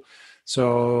school.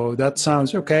 So that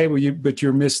sounds okay. But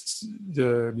you missed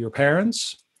your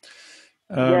parents.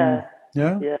 Yeah,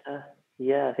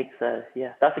 I think so.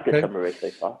 Yeah, that's a good summary so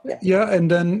far. Yeah, and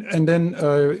then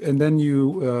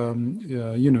you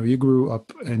you grew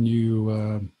up, and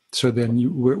you. So then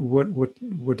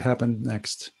what happened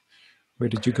next? Where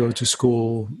did you go to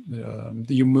school?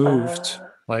 You moved,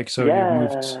 you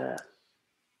moved.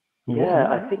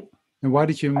 Yeah, I think. And why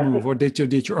did you move, or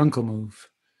did your uncle move?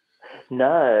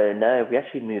 No, we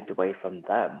actually moved away from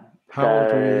them. How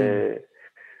old were you then?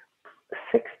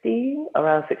 So 16,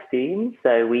 around 16.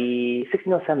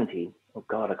 16 or 17. Oh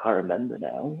God, I can't remember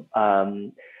now.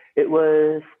 It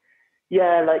was,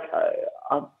 yeah, like,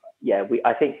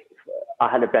 I think I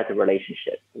had a better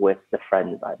relationship with the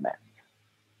friends I met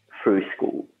through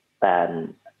school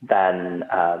than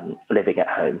living at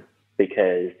home,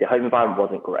 because the home environment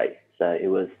wasn't great. So it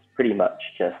was pretty much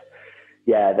just,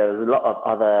 yeah, there was a lot of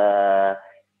other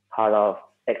kind of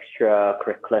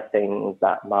extracurricular things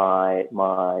that my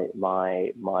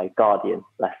guardian,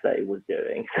 let's say, was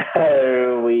doing.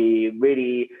 So we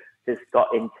really just got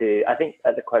into, I think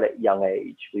at the quite a young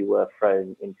age, we were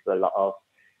thrown into a lot of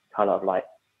kind of like,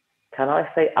 can I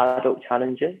say adult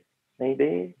challenges?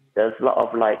 Maybe there's a lot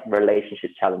of like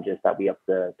relationship challenges that we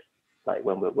observed, like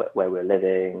when we're where we're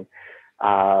living,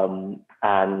 and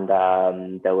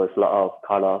there was a lot of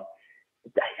kind of,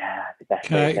 yeah, the best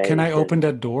Can way to I say can is I just, open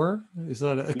that door? Is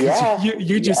that because yeah,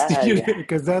 you just yeah, you yeah.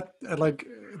 because that like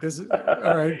this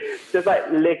all right. Just like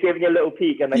giving you a little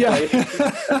peek and then Yeah.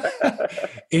 closing.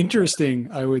 Interesting,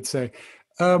 I would say.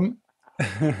 Um,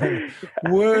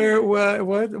 where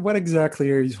what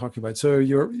exactly are you talking about? So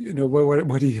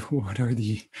what do you what are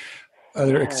the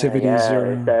other Yeah, activities yeah.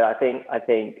 or So I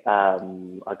think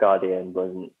our guardian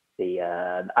wasn't the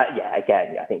yeah.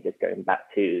 Again, I think just going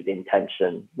back to the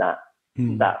intention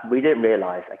Hmm. that we didn't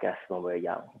realize, I guess, when we were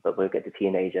young, but we'll get to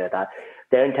teenager, that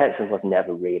their intention was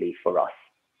never really for us.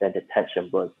 Their intention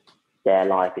was their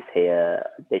life is here.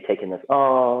 They're taking us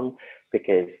on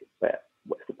because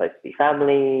we're supposed to be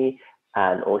family,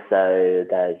 and also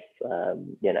there's to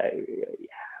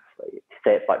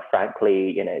say it quite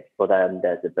frankly, for them,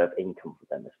 there's a bit of income for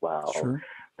them as well. Sure.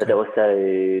 But Okay.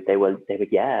 also they were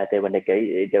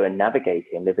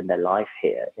navigating, living their life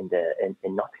here in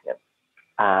Nottingham,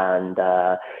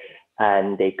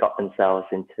 and they got themselves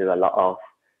into a lot of,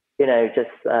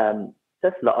 just a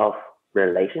lot of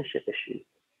relationship issues,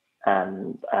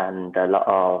 and a lot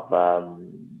of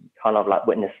kind of like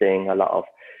witnessing a lot of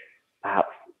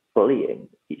perhaps bullying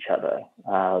each other,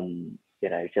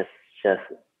 just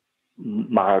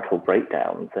marital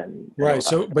breakdowns and Right. all that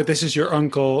So, but stuff. this is your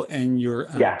uncle and your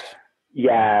Yeah, aunt.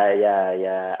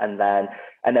 yeah. And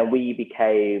then we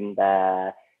became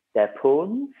their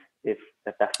pawns, if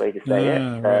the best way to say it.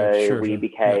 Ah, right. So Sure. we Sure. Yeah.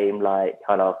 became like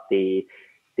kind of the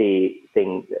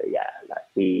thing. Yeah, like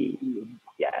we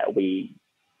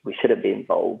shouldn't be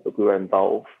involved, but we were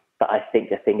involved. But I think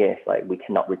the thing is, like, we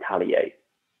cannot retaliate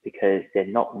because they're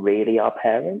not really our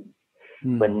parents.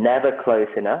 We're Hmm. never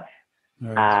close enough,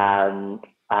 Right.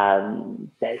 and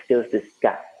there's still this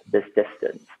gap, this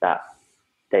distance that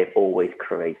they've always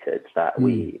created that Hmm.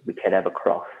 we can never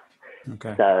cross.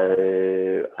 Okay.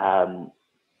 So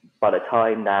by the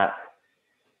time that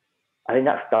I think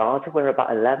that started, we were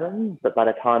about 11, but by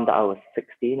the time that I was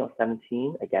 16 or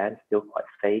 17, again, still quite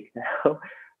vague now.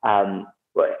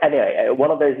 But anyway, one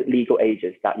of those legal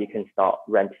ages that you can start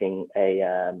renting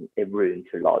a room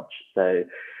to lodge.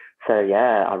 So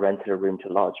yeah, I rented a room to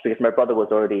lodge because my brother was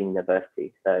already in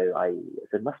university. So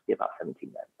it must be about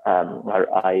 17 then.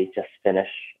 I just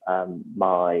finished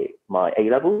my A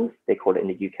levels. They call it in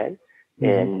the UK,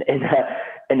 Hmm.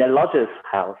 in a lodger's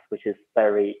house, which is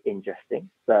very interesting.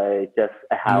 So just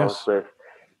a house Yes. with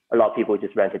a lot of people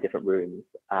just rented different rooms,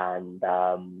 and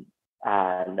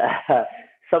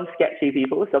some sketchy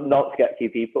people, some not sketchy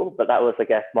people. But that was, I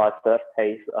guess, my first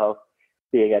taste of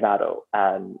being an adult,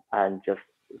 and just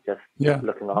Yeah.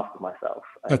 looking after myself.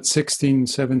 At And 16,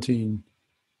 17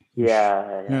 ish.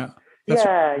 yeah, yeah, Yeah. That's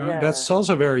yeah, yeah, that's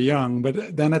also very young,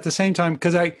 but then at the same time,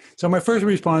 because so my first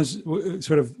response,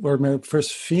 sort of, or my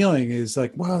first feeling is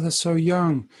like, wow, that's so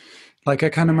young. Like I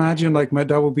can't imagine, like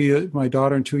that will be my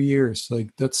daughter in 2 years. Like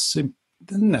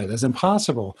no, that's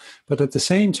impossible. But at the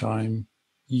same time,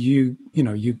 you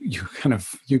kind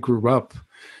of you grew up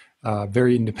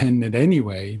very independent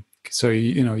anyway. So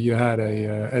you had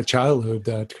a childhood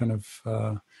that kind of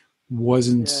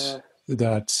wasn't yeah.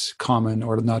 that common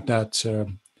or not that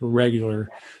regular.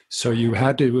 So you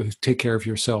had to take care of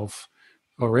yourself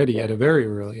already Yeah. at a very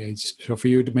early age. So for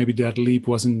you, maybe that leap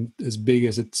wasn't as big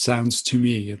as it sounds to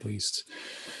me, at least.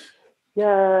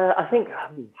 Yeah, I think,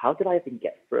 how did I even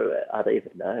get through it? I don't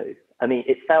even know. I mean,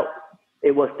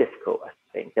 it was difficult. I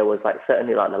think there was like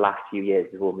certainly like the last few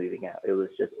years before moving out, it was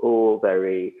just all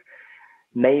very,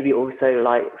 maybe also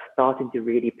like starting to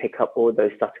really pick up all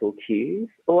those subtle cues,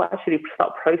 or actually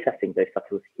start processing those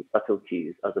subtle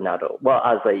cues as an adult. Well,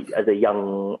 as a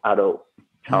young adult,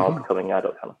 child Hmm. becoming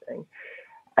adult kind of thing,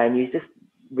 and you just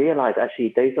realize actually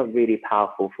those are really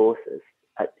powerful forces.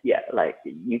 Yeah, like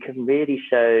you can really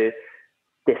show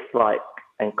dislike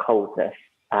and coldness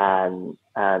and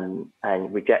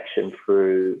rejection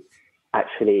through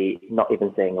actually not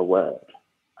even saying a word.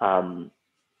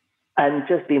 And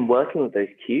just been working with those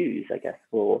cues, I guess,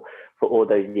 for all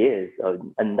those years,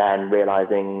 and then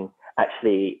realizing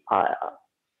actually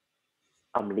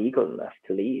I'm legal enough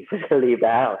to leave the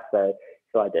house, so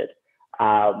I did.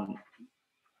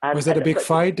 Was that a big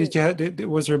fight?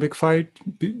 Was there a big fight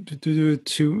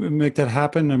to make that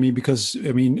happen? I mean, because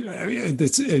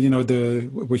it's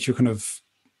which you kind of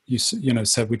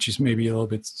said, which is maybe a little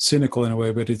bit cynical in a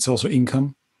way, but it's also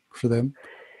income for them.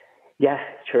 Yes,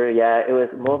 true. Yeah, it was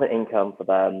more of an income for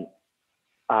them.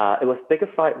 It was a bigger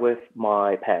fight with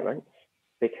my parents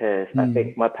because I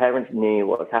think my parents knew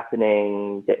what was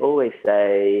happening. They always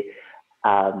say,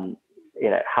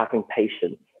 having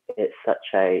patience is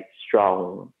such a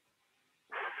strong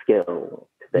skill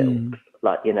to build.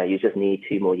 Like, you just need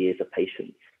 2 more years of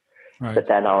patience. Right. But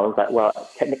then I was like, well,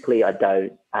 technically I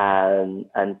don't. And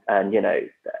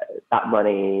that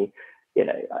money,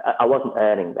 I wasn't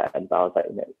earning then, but I was like,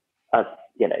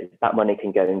 that money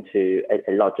can go into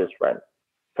a lodger's rent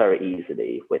very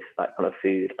easily with that kind of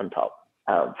food on top.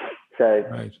 So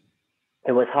right.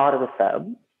 It was harder with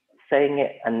them saying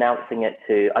it, announcing it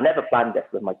to. I never planned this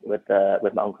with my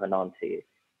uncle and auntie.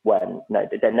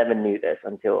 They never knew this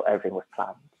until everything was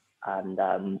planned.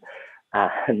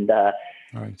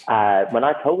 Right. When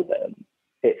I told them,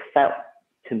 it felt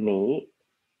to me,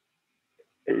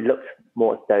 it looked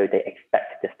more as though they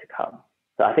expected this to come.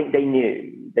 So I think they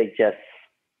knew. They just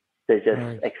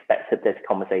right. expected this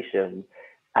conversation,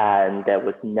 and there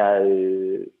was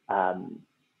no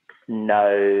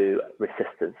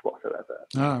resistance whatsoever.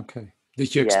 Oh, okay.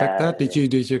 Did you expect that? Did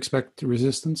you expect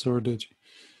resistance, or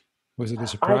was it a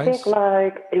surprise? I think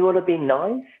it would have been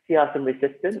nice to have some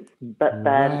resistance, but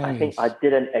then right. I think I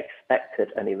didn't expect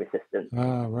any resistance.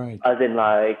 Ah, right. As in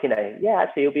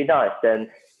actually it'll be nice. Then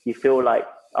you feel like,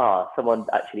 someone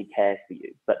actually cares for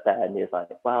you. But then it's like,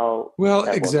 well,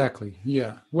 exactly.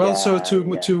 Yeah. Well, so to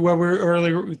what we were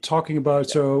earlier talking about,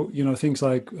 so, things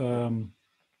like,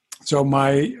 so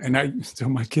my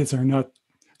kids are not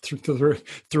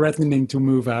threatening to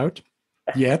move out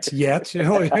yet.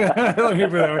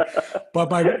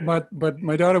 But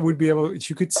my daughter would be able,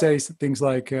 she could say things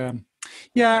like,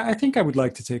 I think I would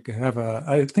like to have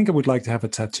a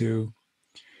tattoo.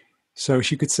 So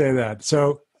she could say that.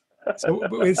 So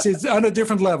it's on a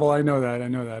different level. I know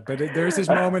that. But there's this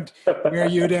moment where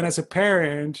you then, as a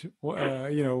parent,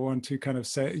 want to kind of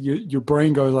say, your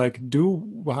brain goes like,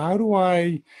 how do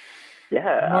I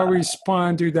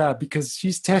respond to that? Because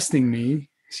she's testing me.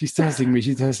 So,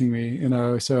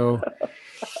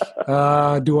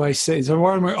 do I say, so what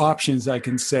are my options? I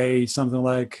can say something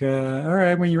like, all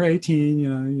right, when you're 18,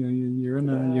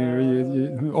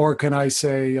 or can I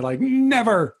say like,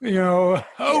 never,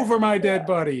 over my dead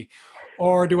body?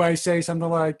 Or do I say something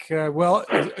like, as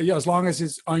long as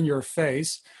it's on your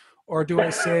face? Or do I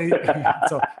say,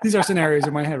 so these are scenarios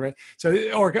in my head, right? So,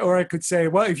 or I could say,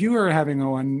 well, if you were having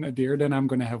one, dear, then I'm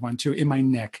going to have one too in my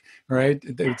neck, right?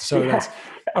 So that's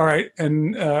all right.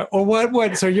 And or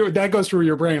what? So that goes through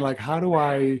your brain, like, how do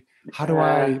I?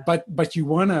 But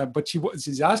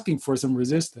she's asking for some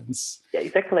resistance. Yeah,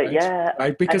 exactly. Right? Yeah.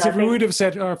 Right? Because if we would have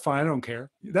said, "Oh, fine, I don't care,"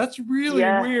 that's really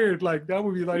weird. Like that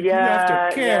would be like, you have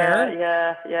to care.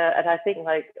 Yeah. And I think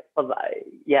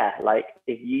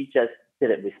if you just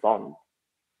didn't respond,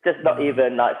 just not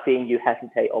even seeing you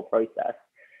hesitate or process,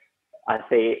 I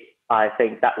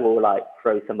think that will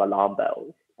throw some alarm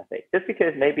bells. I think just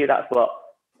because maybe that's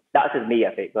just me.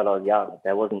 I think when I was young,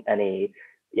 there wasn't any.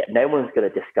 No one's going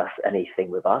to discuss anything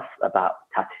with us about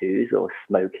tattoos or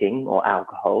smoking or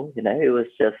alcohol. It was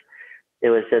just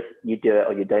you do it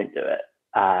or you don't do it,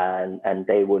 and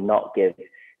they will not give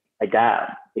a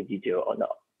damn if you do it or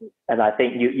not. And I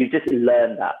think you just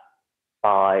learn that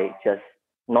by just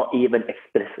not even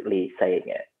explicitly saying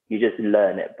it. You just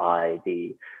learn it by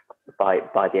the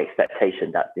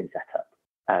expectation that's been set up.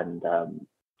 And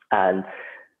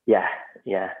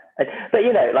but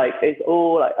it's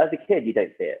all as a kid you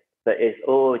don't see it, but it's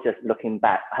all just looking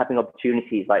back, having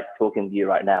opportunities like talking to you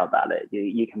right now about it.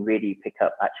 You can really pick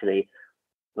up actually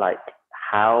what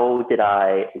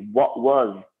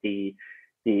was the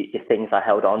things I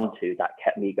held on to that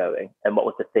kept me going, and what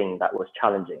was the thing that was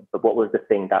challenging, but what was the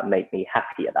thing that made me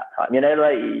happy at that time?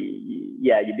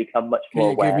 You become much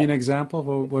more aware. Give me an example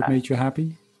of what made you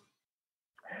happy.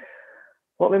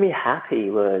 What made me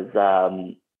happy was,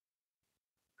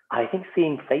 I think,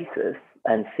 seeing faces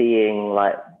and seeing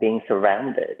being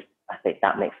surrounded. I think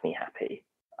that makes me happy.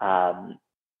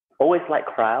 Always like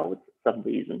crowds for some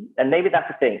reason, and maybe that's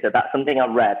the thing. So that's something I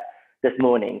read this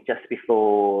morning just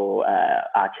before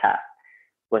our chat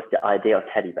was the idea of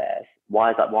teddy bears.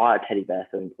 Why are teddy bears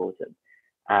so important?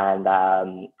 And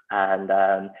I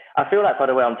feel like, by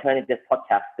the way, I'm turning this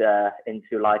podcast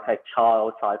into like a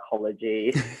child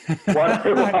psychology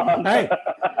 101. Hey,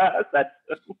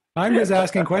 I'm just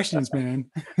asking questions, man.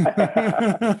 Okay,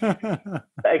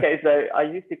 so I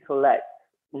used to collect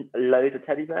loads of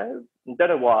teddy bears. Don't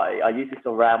know why. I used to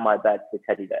surround my bed with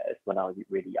teddy bears when I was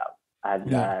really young, and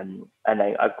then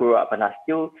I grew up, and I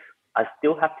still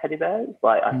have teddy bears.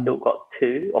 Like I still got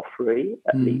 2 or 3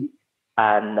 at least,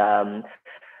 and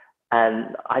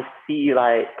I see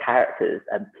like characters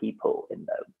and people in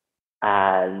them,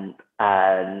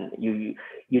 and you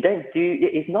don't do.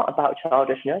 It's not about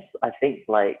childishness. I think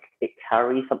like it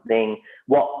carries something.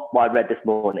 What I read this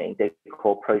morning, they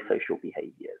call pro-social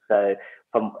behavior. So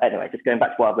anyway, just going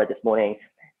back to what I read this morning,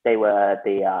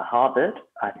 Harvard,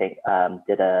 I think,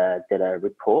 did a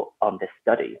report on this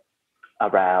study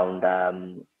around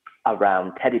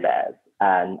teddy bears,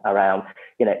 and around,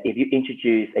 if you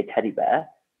introduce a teddy bear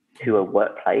to a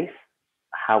workplace,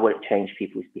 how would it change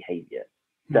people's behavior?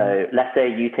 So let's say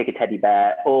you take a teddy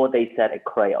bear, or they said a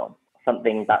crayon,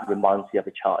 something that reminds you of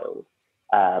a child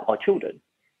or children.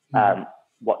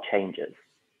 What changes?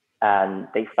 And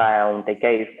they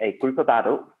gave a group of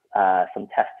adults some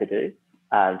tests to do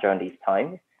during these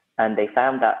times, and they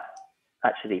found that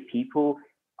actually people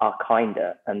are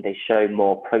kinder and they show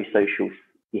more pro-social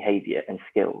behavior and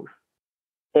skills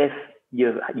if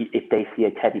they see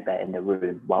a teddy bear in the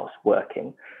room whilst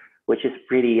working, which is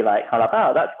really like kind of,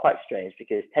 oh, that's quite strange,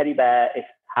 because teddy bear is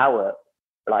power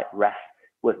like rests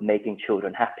with making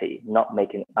children happy, not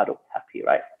making adults happy,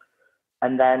 right?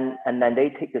 And then they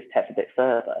take this test a bit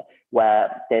further,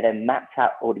 where they then mapped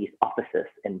out all these offices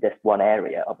in this one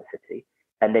area of the city,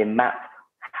 and they mapped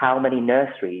how many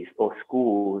nurseries or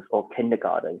schools or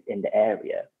kindergartens in the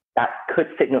area that could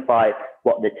signify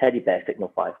what the teddy bear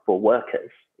signifies for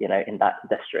workers, in that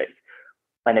district.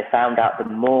 And they found out the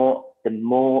more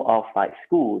of like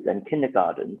schools and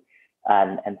kindergartens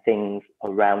and things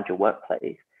around your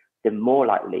workplace, the more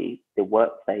likely the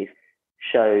workplace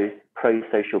shows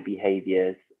pro-social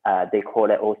behaviors. They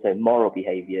call it also moral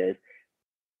behaviors,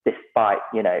 despite,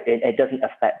 it doesn't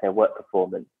affect their work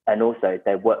performance. And also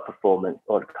their work performance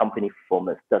or the company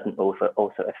performance doesn't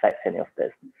also affect any of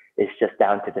this. It's just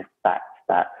down to the fact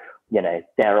that,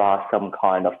 there are some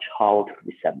kind of childhood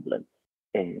resemblance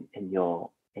in your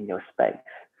space.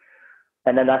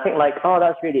 And then I think like, oh,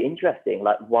 that's really interesting.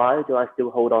 Like, why do I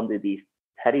still hold on to these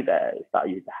teddy bears that I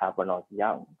used to have when I was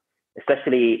young?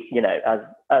 Especially,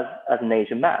 as an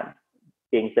Asian man,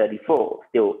 being 34,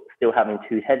 still having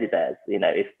 2 teddy bears,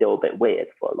 is still a bit weird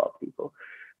for a lot of people.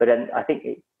 But then I think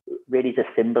it really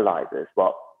just symbolizes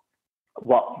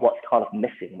what's kind of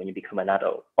missing when you become an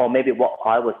adult, or maybe what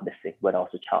I was missing when I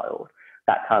was a child.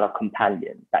 That kind of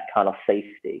companion, that kind of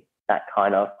safety, that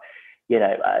kind of,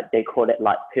 they call it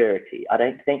like purity. I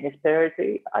don't think it's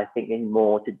purity. I think it's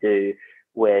more to do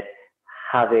with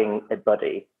having a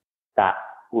buddy that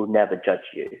will never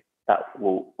judge you, that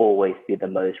will always be the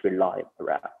most reliable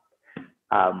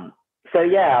around. So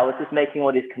yeah, I was just making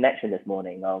all this connection this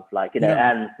morning of like,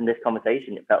 and in this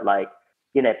conversation, it felt like,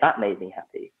 that made me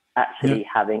happy. Actually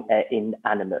having an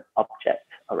inanimate object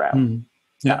around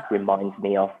that reminds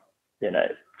me of,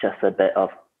 just a bit of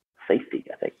safety,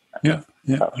 I think.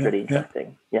 That's really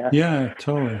interesting. Yeah,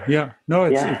 totally. Yeah. No,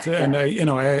 it's and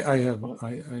I have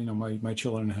my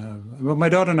children have, well, my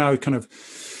daughter now kind of,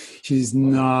 she's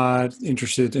not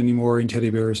interested anymore in teddy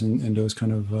bears and those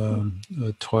kind of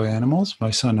toy animals.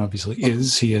 My son obviously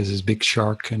is. He has his big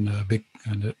shark and a big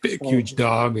huge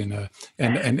dog, and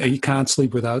he can't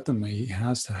sleep without them. He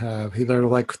has to have. There are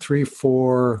like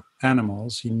 3-4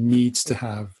 animals he needs to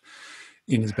have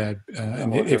in his bed,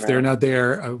 and if they're not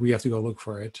there, we have to go look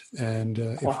for it. And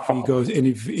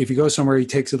if he goes somewhere, he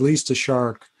takes at least a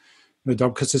shark, the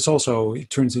dog, because it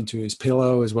turns into his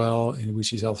pillow as well,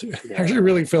 which is actually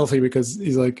really filthy, because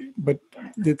he's like, but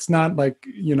it's not like,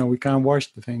 we can't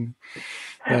wash the thing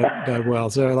that well.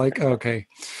 So like, okay.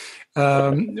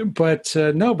 But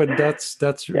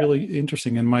that's really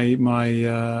interesting. And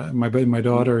my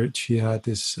daughter, she had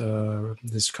this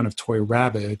kind of toy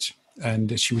rabbit,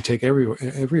 and she would take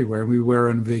everywhere. We were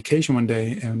on vacation one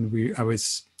day, and I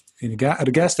was at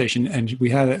a gas station, and we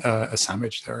had a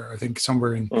sandwich there, I think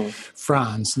somewhere in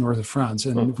France, north of France,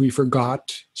 and we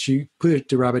forgot. She put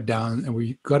the rabbit down, and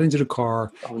we got into the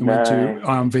car and went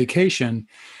on vacation.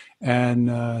 And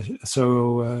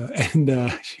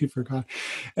she forgot.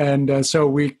 And so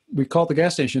we called the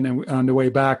gas station, and on the way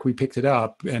back we picked it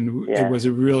up, and it Yeah. was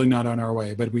really not on our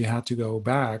way, but we had to go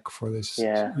back for this,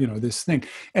 Yeah. this thing.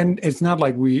 And it's not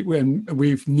like we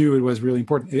knew it was really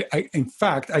important. In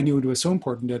fact, I knew it was so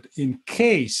important that in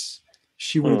case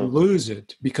she would lose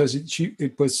it, because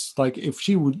it was like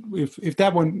if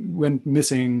that one went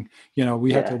missing,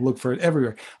 we had to look for it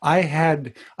everywhere.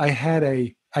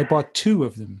 I bought two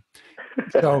of them.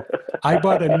 So I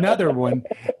bought another one,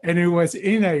 and it was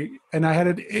and I had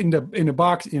it in a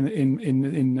box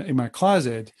in my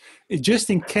closet, just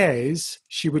in case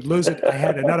she would lose it. I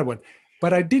had another one,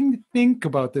 but I didn't think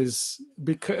about this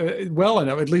well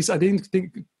enough. At least I didn't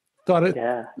thought it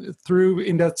through,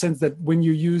 in that sense that when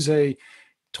you use a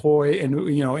toy and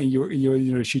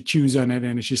and she chews on it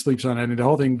and she sleeps on it, and the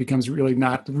whole thing becomes really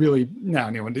not really,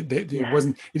 it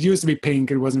wasn't, it used to be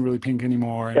pink, it wasn't really pink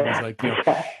anymore, and it was like,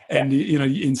 and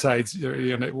the insides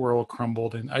were all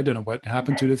crumbled, and I don't know what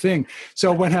happened to the thing.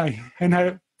 So when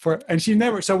she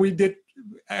never, so we did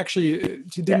actually,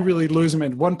 she didn't really lose them.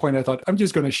 At one point I thought, I'm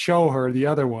just going to show her the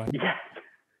other one.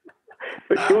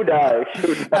 But she'll know.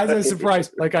 As a surprise,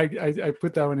 like I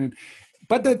put that one in,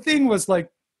 but the thing was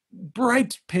like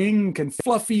bright pink and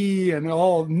fluffy and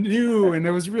all new, and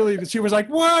it was really, she was like,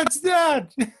 what's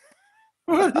that?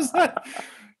 What is that?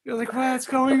 You're like, what's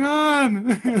going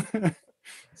on?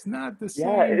 It's not the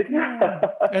same.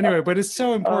 Anyway, but it's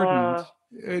so important.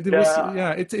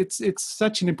 It's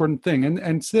such an important thing,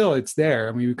 and still it's there.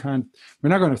 I mean, we're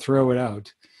not going to throw it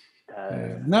out.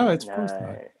 No, it's of course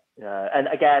not. No. And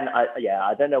again,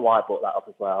 I don't know why I brought that up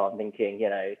as well. I'm thinking,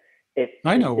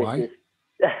 I know why.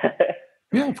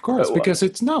 Yeah, of course, because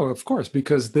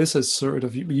this is sort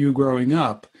of you growing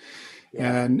up,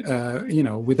 and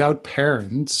without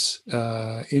parents,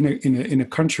 in a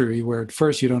country where at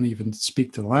first you don't even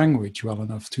speak the language well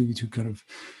enough to kind of,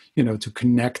 to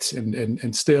connect,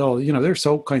 and still, there's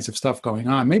all kinds of stuff going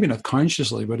on. Maybe not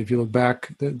consciously, but if you look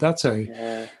back, that's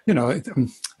it's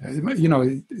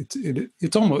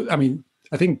almost. I mean,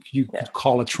 I think you could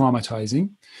call it traumatizing.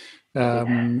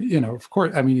 Of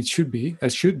course, I mean, it should be.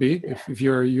 If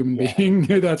you're a human being,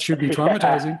 that should be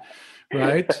traumatizing,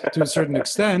 right? To a certain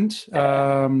extent.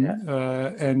 And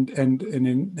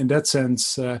in that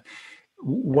sense,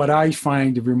 what I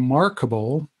find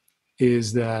remarkable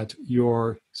is that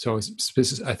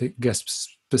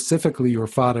specifically your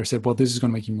father said, well, this is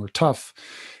going to make you more tough.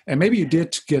 And maybe you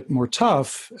did get more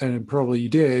tough, and probably you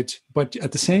did, but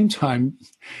at the same time,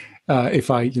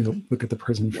 if I look at the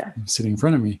person sitting in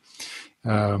front of me,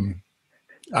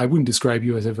 I wouldn't describe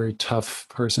you as a very tough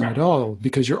person at all,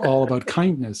 because you're all about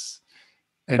kindness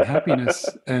and happiness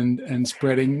and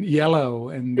spreading yellow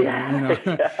and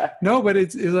no, but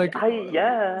it's like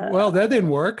well, that didn't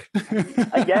work.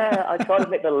 I try to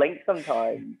make the link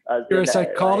sometimes. You're a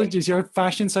psychologist. You're a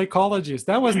fashion psychologist.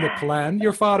 That wasn't the plan.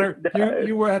 Your father,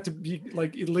 you had to be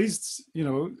like, at least,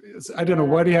 I don't know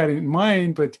what he had in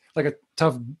mind, but like a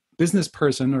tough business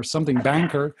person or something,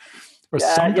 banker or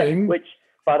something. Which,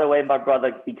 by the way, my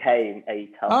brother became a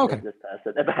tough business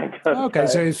person, a banker. Okay,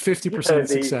 so it's 50%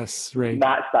 success rate.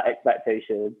 Match that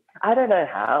expectation. I don't know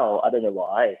how. I don't know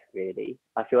why. Really,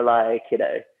 I feel like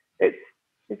it's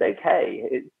okay.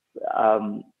 It's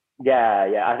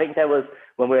I think there was,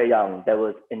 when we were young, there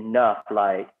was enough,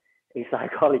 like, in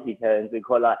psychology terms, we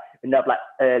call it enough like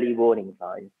early warning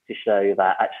signs to show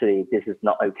that actually this is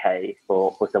not okay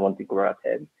for someone to grow up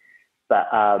in.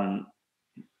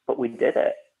 But we did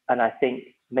it. And I think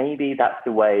maybe that's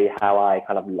the way how I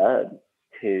kind of learned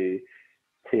to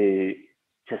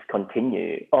just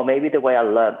continue. Or maybe the way I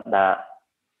learned that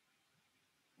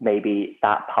maybe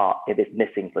that part, if it's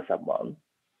missing for someone,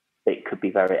 it could be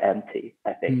very empty,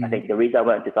 I think. I think the reason I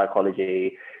went into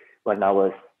psychology when I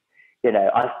was,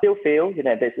 I still feel,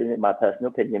 this isn't my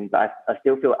personal opinion, but I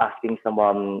still feel asking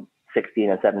someone 16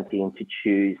 or 17 to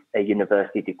choose a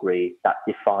university degree that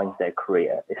defines their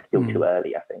career is still too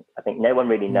early, I think. I think no one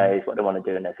really knows what they want to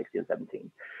do when they're 16 or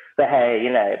 17. But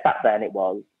hey, back then it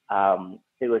was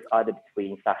either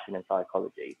between fashion and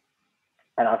psychology.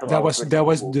 And I thought that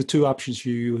was the two options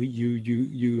you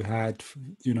had.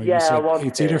 You said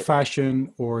it's either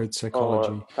fashion or it's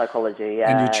psychology. Or psychology, yeah.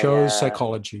 And you chose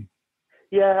psychology.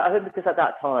 Yeah, I think because at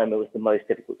that time it was the most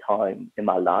difficult time in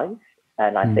my life,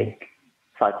 and I think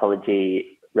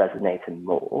psychology resonated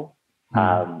more.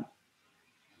 And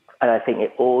I think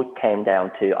it all came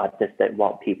down to, I just don't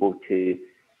want people to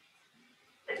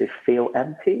feel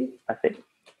empty, I think.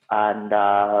 And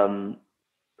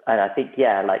I think,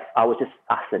 like, I was just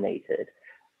fascinated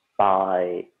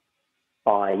by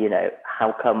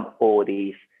how come all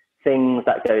these things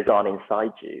that goes on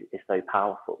inside you is so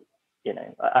powerful.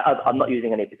 I'm not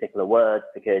using any particular words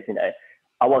because,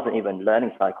 I wasn't even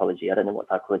learning psychology. I don't know what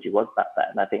psychology was back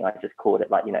then. I think I just called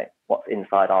it like, what's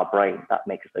inside our brain that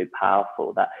makes it so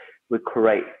powerful that we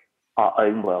create our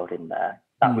own world in there,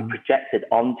 that we projected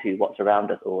onto what's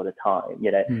around us all the time.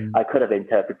 I could have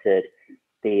interpreted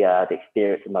the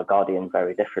experience of my guardian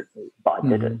very differently, but I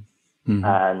didn't.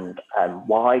 And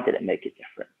why did it make it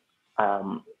different?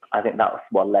 I think that was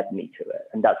what led me to it.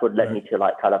 And that's what led me to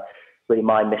like kind of really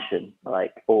my mission,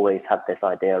 like always have this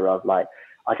idea of like,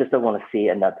 I just don't want to see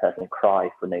another person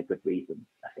cry for no good reason.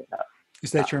 I think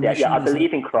is that your mission? Yeah, I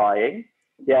believe in crying.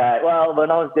 Yeah, well, when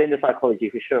I was doing the psychology,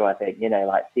 for sure, I think,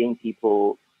 like seeing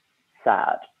people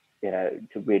sad,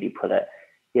 to really put it,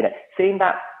 seeing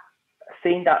that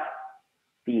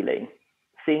feeling,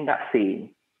 seeing that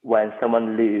scene when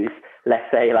someone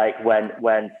let's say like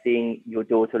when seeing your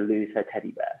daughter lose her teddy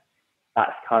bear,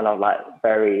 that's kind of like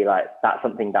very like, that's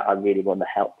something that I really want to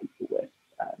help people with.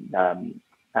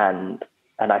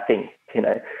 And I think,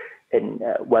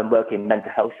 when working in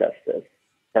mental health services,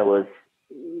 there was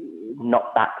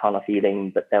not that kind of feeling,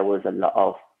 but there was a lot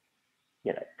of,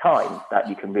 time that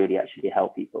you can really actually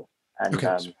help people.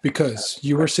 And, because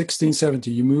you were 16,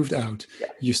 17, you moved out,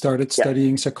 you started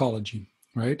studying psychology,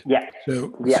 right? Yeah.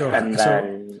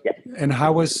 And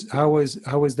how was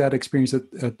that experience at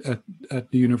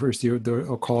the university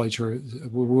or college, or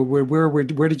where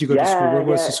did you go to school? Where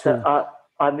was the school? So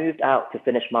I moved out to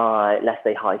finish my, let's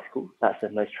say, high school. That's the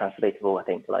most translatable, I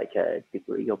think, like a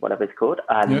degree or whatever it's called.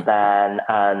 And then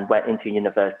went into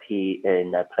university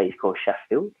in a place called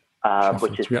Sheffield,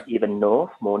 which is even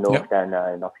more north than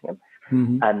Nottingham.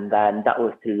 And then that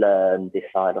was to learn this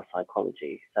side of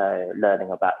psychology. So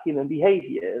learning about human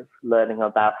behaviors, learning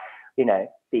about,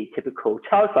 the typical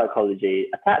child psychology,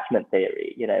 attachment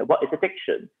theory, what is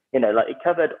addiction? Like it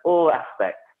covered all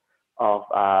aspects of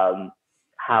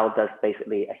how does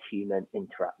basically a human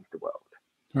interact with the world.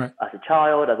 Right. As a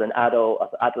child, as an adult, as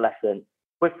an adolescent,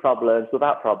 with problems,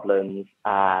 without problems,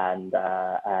 and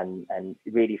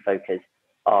really focus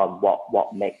on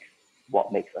what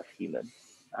makes us human.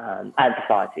 And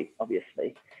society,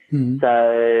 obviously.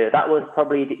 So that was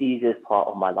probably the easiest part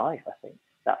of my life, I think,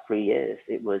 that 3 years.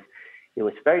 It was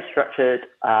very structured.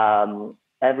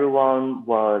 Everyone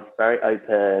was very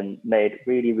open, made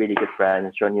really, really good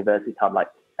friends during university time, like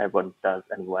everyone does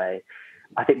anyway.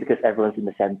 I think because everyone's in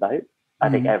the same boat, I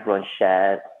think everyone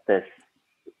shared this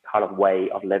kind of way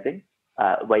of living,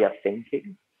 way of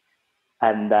thinking.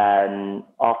 And then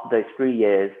after those 3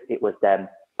 years, it was then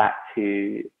back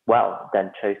to,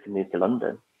 then chose to move to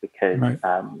London because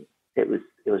it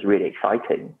was really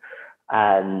exciting.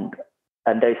 And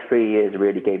those 3 years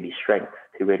really gave me strength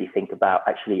to really think about,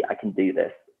 actually, I can do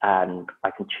this and I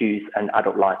can choose an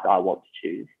adult life that I want to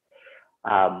choose.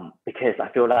 Because I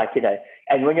feel like,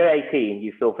 and when you're 18,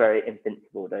 you feel very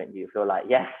invincible, don't you? You feel like,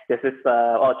 yes, this is,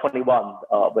 or 21,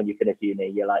 when you finish uni,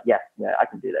 you're like, yes, I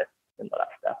can do this and all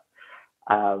that stuff.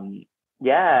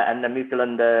 And then moved to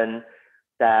London,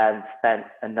 then spent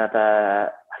another,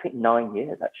 I think 9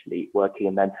 years actually working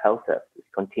in mental health services,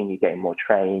 continue getting more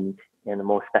trained and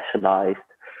more specialized.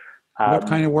 What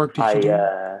kind of work did you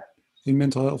do in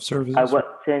mental health services? I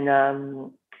worked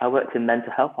in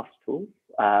mental health hospitals,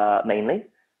 mainly,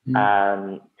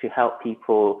 to help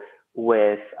people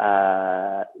with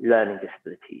learning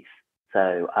disabilities.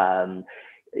 So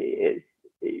it's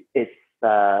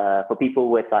for people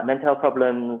with like mental health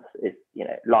problems,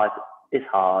 life is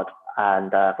hard.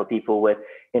 And for people with,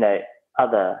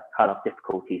 other kind of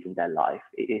difficulties in their life,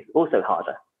 it is also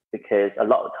harder because a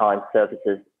lot of times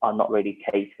services are not really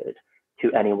catered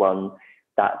to anyone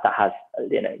that has,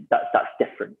 that's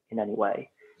different in any way.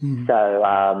 So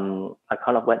I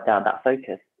kind of went down that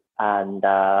focus and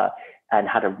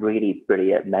had a really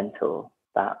brilliant mentor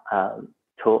that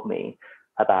taught me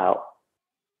about,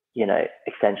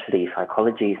 essentially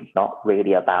psychology is not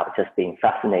really about just being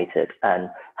fascinated and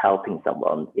helping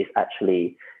someone. It's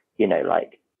actually,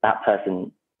 like that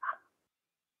person,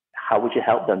 how would you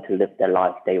help them to live their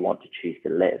life they want to choose to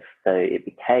live? So it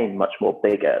became much more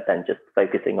bigger than just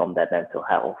focusing on their mental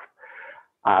health.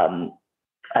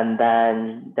 And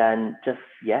then just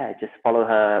follow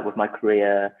her with my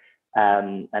career,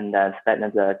 and then spent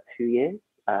another 2 years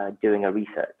doing a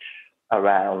research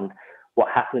around what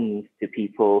happens to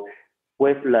people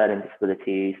with learning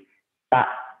disabilities that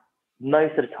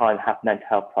most of the time have mental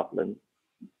health problems,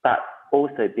 but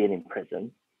also being in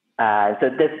prison. And so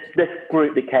this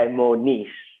group became more niche,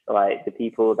 like the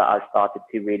people that I started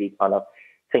to really kind of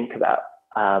think about,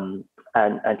 and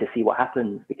to see what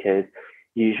happens, because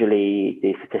usually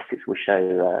the statistics will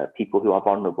show people who are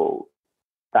vulnerable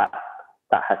that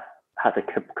has a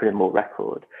criminal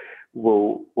record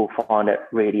will find it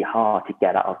really hard to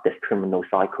get out of this criminal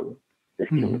cycle, this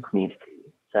criminal community.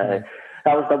 So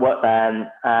that was the work then,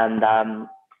 and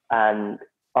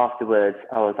afterwards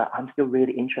I was like, I'm still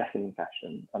really interested in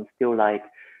fashion. I'm still like,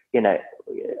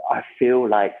 I feel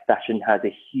like fashion has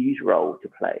a huge role to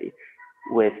play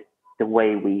with the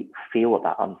way we feel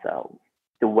about ourselves,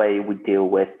 the way we deal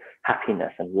with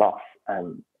happiness and loss,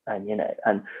 and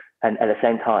at the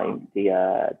same time,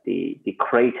 the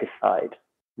creative side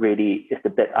really is the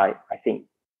bit I think,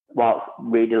 whilst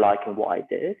really liking what I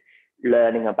did,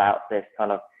 learning about this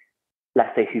kind of,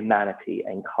 let's say, humanity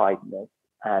and kindness,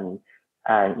 and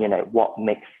what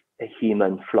makes a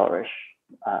human flourish,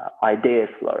 ideas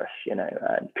flourish,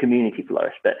 community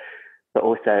flourish, but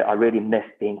also I really miss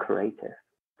being creative.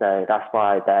 So that's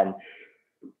why I then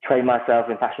trained myself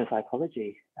in fashion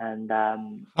psychology. And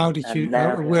how did you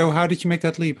make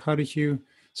that leap? How did you?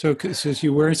 So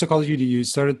you were in psychology. You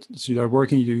started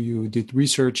working. You did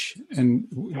research, and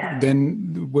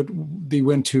then what? They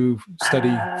went to study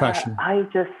fashion. I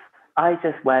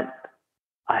just went.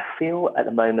 I feel at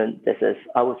the moment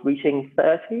I was reaching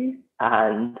 30,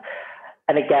 and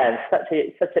again, such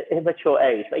an immature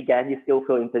age. But again, you still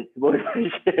feel invincible.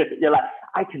 You're like,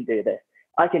 I can do this.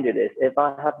 If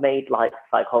I have made like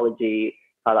psychology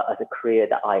as a career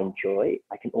that I enjoy,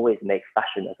 I can always make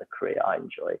fashion as a career I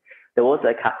enjoy. There was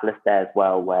a catalyst there as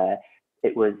well, where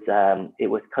it was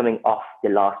coming off the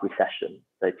last recession,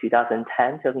 so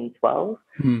 2010, 2012,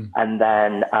 and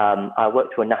then I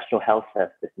worked for a national health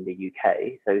service in the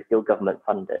UK, so still government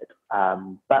funded,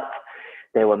 but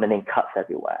there were many cuts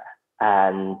everywhere,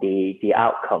 and the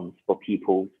outcomes for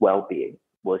people's well-being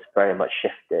was very much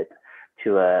shifted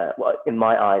to in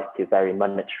my eyes, to a very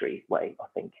monetary way of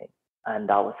thinking.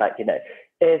 And I was like,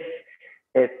 if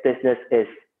business is,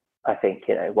 I think,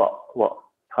 what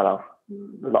kind of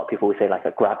a lot of people would say like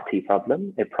a gravity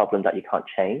problem, a problem that you can't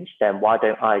change, then why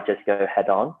don't I just go head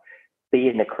on, be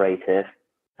in the creative,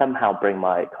 somehow bring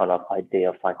my kind of idea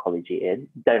of psychology in,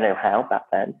 don't know how back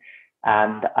then,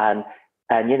 and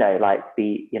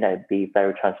be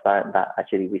very transparent that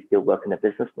actually we still work in a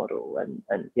business model, and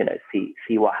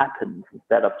see what happens,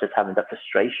 instead of just having that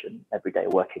frustration every day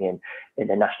working in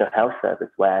the National Health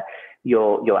Service, where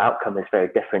your outcome is very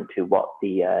different to what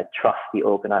the trust, the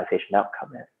organization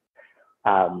outcome is.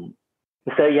 And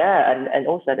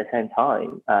also at the same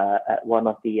time, at one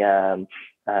of the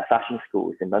fashion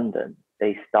schools in London,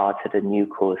 they started a new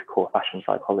course called Fashion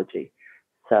Psychology.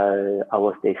 So I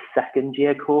was the second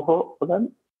year cohort for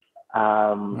them.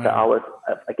 Right. So I was,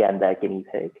 again, their guinea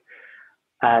pig.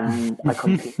 And I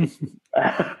continued.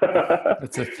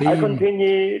 That's a theme. I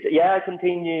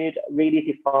continued really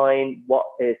to find what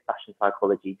is fashion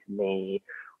psychology to me,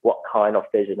 what kind of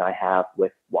vision I have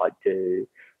with what I do,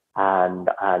 and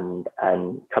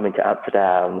coming to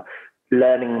Amsterdam,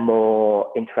 learning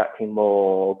more, interacting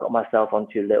more, got myself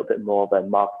onto a little bit more of a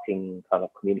marketing kind of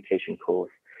communication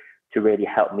course to really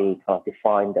help me kind of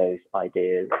define those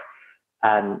ideas,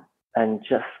 and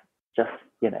just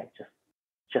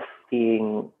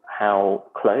seeing how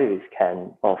clothes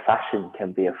or fashion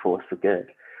can be a force for good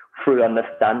through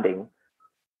understanding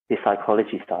the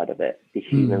psychology side of it, the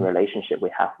human relationship we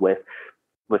have with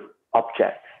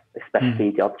objects,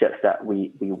 especially the objects that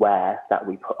we wear, that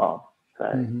we put on.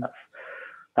 So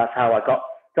that's how I got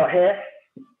here.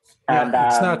 And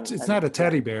it's not a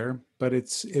teddy bear, but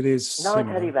it is no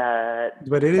similar. Teddy bear,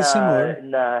 but it is similar.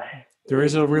 No, there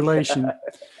is a relation.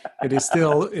 It's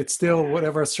still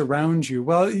whatever surrounds you.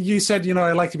 Well, you said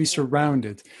I like to be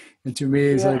surrounded, and to me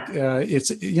it's like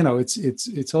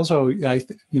it's also I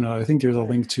think there's a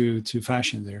link to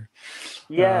fashion there.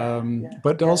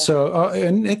 But also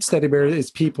and it's teddy bear,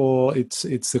 it's people, it's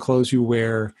the clothes you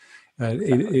wear.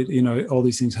 All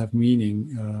these things have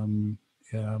meaning.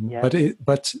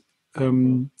 But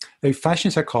a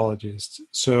fashion psychologist.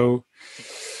 So,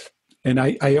 and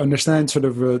I understand sort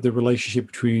of the relationship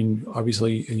between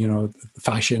obviously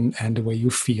fashion and the way you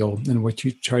feel and what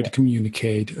you try to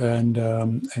communicate and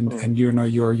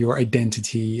your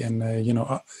identity, and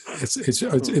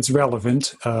it's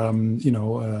relevant.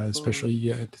 Especially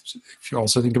if you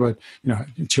also think about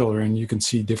children, you can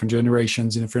see different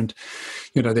generations, different.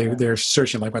 They're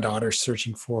searching, like my daughter's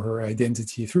searching for her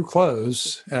identity through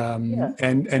clothes, and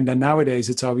then nowadays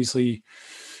it's obviously.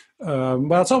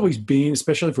 It's always been,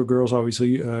 especially for girls,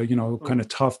 obviously, kind of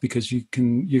tough, because you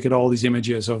get all these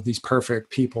images of these perfect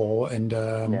people, and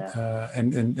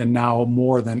now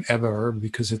more than ever,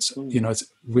 because it's it's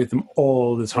with them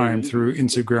all the time through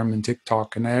Instagram and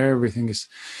TikTok, and everything is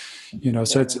You know,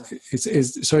 so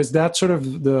so is that sort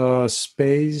of the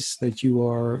space that you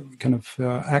are kind of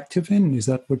active in? Is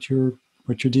that what you're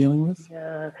dealing with?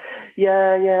 Yeah.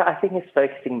 I think it's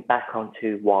focusing back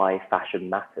onto why fashion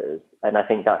matters, and I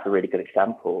think that's a really good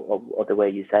example of the way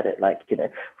you said it. Like, you know,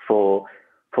 for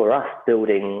us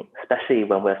building, especially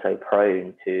when we're so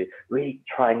prone to really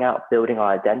trying out building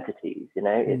our identities, you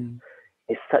know,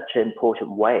 it's such an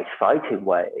important way, exciting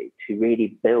way to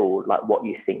really build like what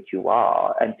you think you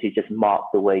are and to just mark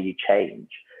the way you change.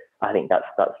 I think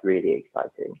that's really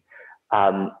exciting.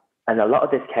 And a lot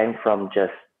of this came from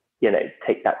just, you know,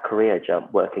 take that career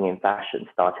jump, working in fashion,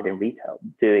 started in retail,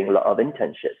 doing a lot of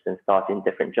internships and starting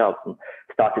different jobs, and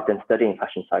started then studying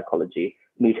fashion psychology,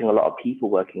 meeting a lot of people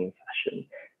working in fashion.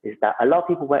 Is that a lot of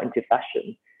people went into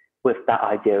fashion with that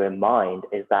idea in mind,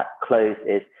 is that clothes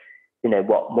is, you know,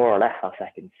 what more or less our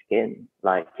second skin.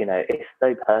 Like, you know, it's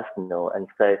so personal and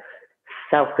so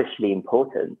selfishly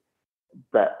important.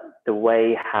 But the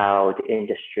way how the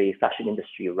fashion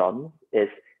industry runs is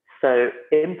so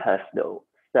impersonal,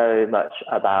 so much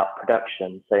about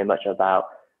production, so much about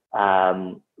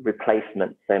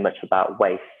replacement, so much about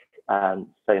waste,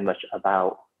 so much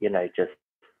about, you know, just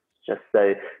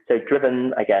so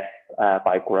driven, I guess,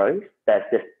 by growth. There's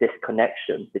this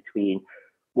disconnection between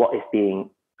what is being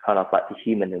kind of like the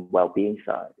human and well-being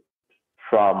side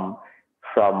from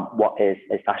what is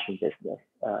a fashion business,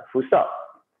 full stop.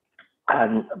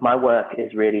 And my work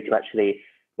is really to actually,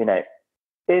 you know,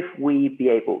 if we be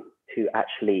able to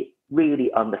actually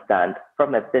really understand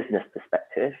from a business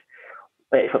perspective,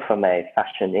 from a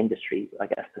fashion industry, I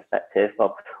guess, perspective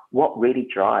of what really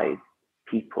drives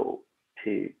people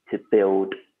to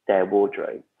build their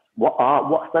wardrobe.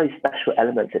 What's those special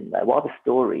elements in there? What are the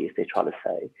stories they try to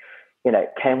say? You know,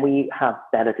 can we have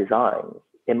better designs?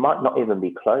 It might not even be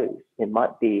clothes. It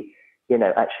might be, you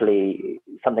know, actually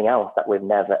something else that we've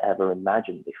never ever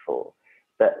imagined before.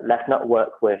 But let's not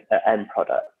work with an end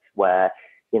product where,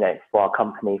 you know, for our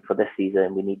company for this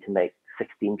season, we need to make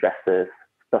 16 dresses,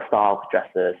 the style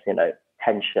dresses, you know,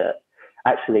 10 shirts.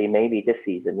 Actually, maybe this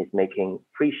season is making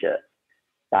 3 shirts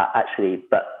that actually,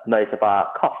 but most of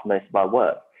our cost, most of our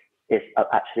work is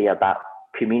actually about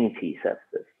community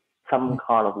services, some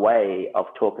kind of way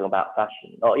of talking about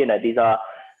fashion. Or, you know, these are,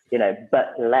 you know,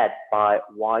 but led by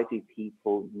why do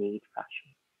people need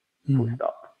fashion? Full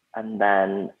stop. And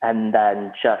then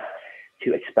just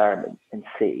to experiment and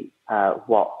see how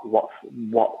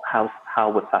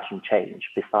would fashion change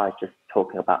besides just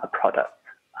talking about a product,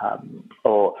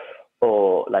 or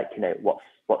like, you know,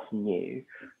 what's new.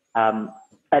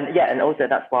 And also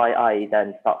that's why I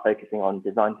then start focusing on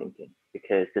design thinking,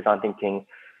 because design thinking,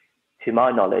 to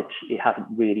my knowledge, it hasn't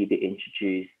really been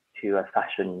introduced to a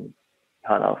fashion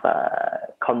kind of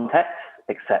context,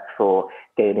 except for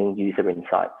gaining user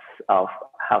insights of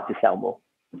how to sell more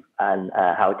and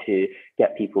how to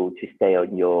get people to stay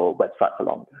on your website for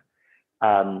longer.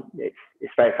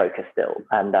 It's very focused still,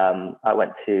 and I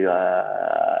went to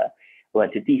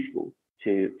D school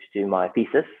to do my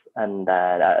thesis, and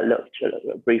looked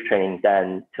brief training.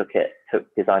 Then took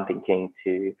design thinking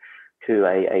to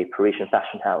a Parisian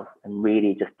fashion house, and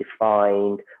really just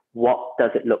defined what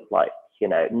does it look like. You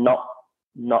know,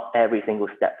 not every single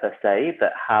step per se,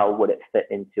 but how would it fit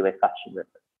into a fashion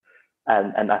rhythm.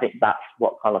 And I think that's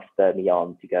what kind of spurred me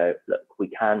on to go, look, we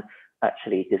can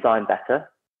actually design better,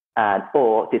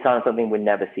 or design something we've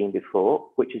never seen before,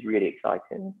 which is really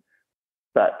exciting,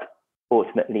 but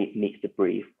ultimately meets the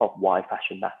brief of why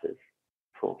fashion matters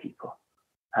for people.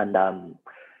 And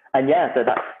yeah, so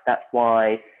that's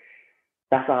why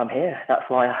I'm here. That's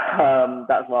why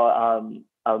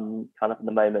I'm kind of in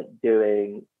the moment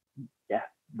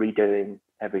redoing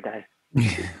every day.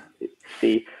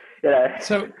 See, you know,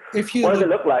 so if you what does it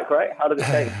look like, right? How does it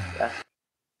change? Yeah.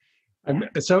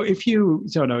 So if you,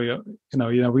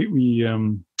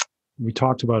 we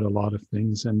talked about a lot of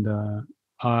things, and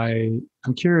I'm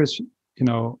curious, you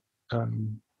know,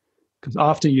 because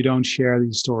often you don't share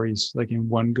these stories like in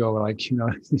one go, like, you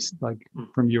know, like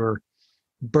from your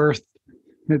birth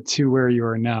to where you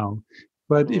are now.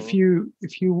 But if you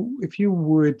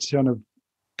would kind of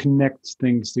connect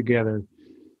things together,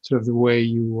 sort of the way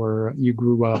you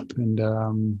grew up, and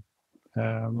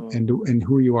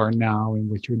who you are now, and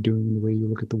what you're doing, the way you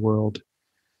look at the world.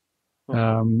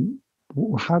 How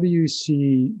do you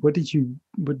see? What did you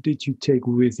take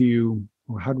with you?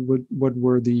 Or what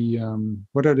are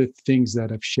the things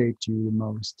that have shaped you the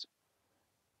most?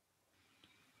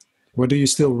 What do you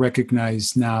still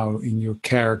recognize now in your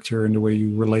character and the way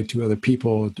you relate to other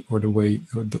people, or the way,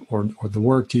 or the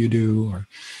work you do, or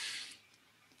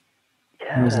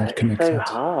yeah, it's so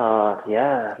hard.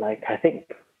 Yeah, like I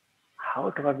think how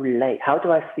do I relate? How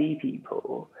do I see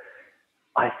people?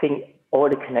 I think all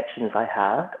the connections I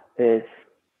have is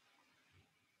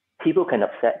people can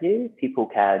upset you. People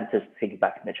can just think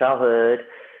back in their childhood.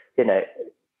 You know,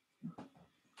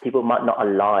 people might not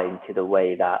align to the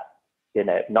way that,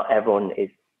 not everyone is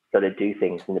going to do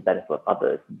things in the benefit of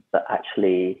others, but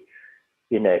actually,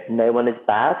 no one is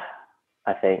bad.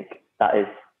 I think that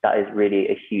is really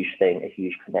a huge thing, a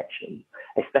huge connection,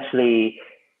 especially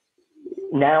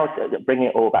now, bringing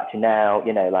it all back to now,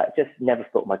 like just never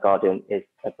thought my guardian is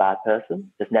a bad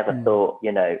person. Just never thought,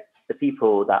 the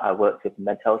people that I worked with in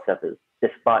mental health services,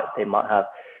 despite they might have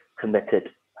committed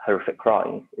horrific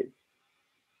crimes,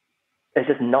 it's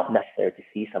just not necessary to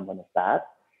see someone as bad.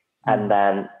 And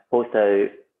then also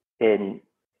in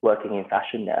working in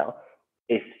fashion now,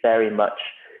 it's very much,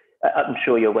 I'm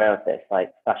sure you're aware of this,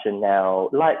 like fashion now,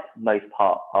 like most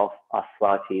part of our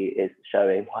society, is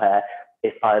showing where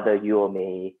it's either you or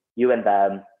me, you and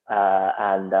them,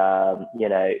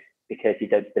 because you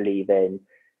don't believe in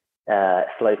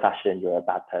slow fashion, you're a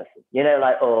bad person,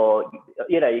 or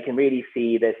you can really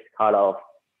see this kind of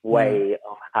way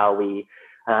of how we,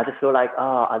 and I just feel like,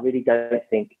 I really don't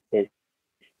think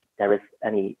there is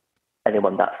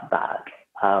anyone that's bad,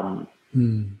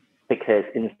 because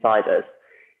inside us,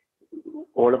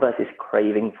 all of us is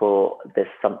craving for this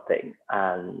something,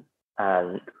 and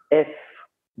if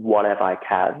whatever I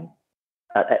can,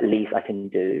 at least I can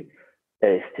do,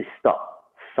 is to stop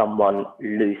someone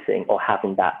losing or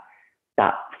having that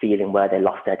feeling where they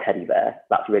lost their teddy bear.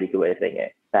 That's a really good way of saying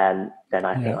it. Then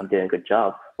I think I'm doing a good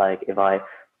job. Like if I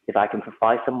can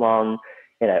provide someone,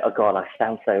 oh God, I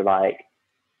sound so like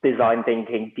design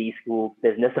thinking, D-school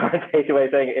business oriented way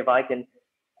of saying it. If I can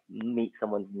meet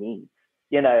someone's needs,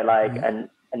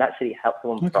 and actually help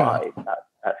someone thrive,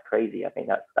 that's crazy. I think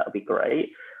that would be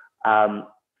great.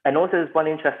 And also there's one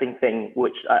interesting thing,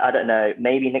 which I don't know,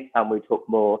 maybe next time we talk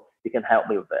more, you can help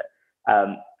me with it.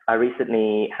 I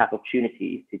recently had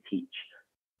opportunities to teach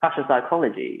fashion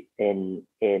psychology in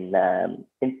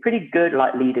pretty good,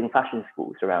 like leading fashion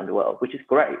schools around the world, which is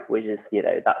great, which is,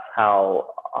 that's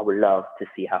how I would love to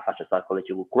see how fashion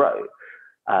psychology will grow,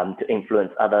 to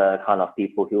influence other kind of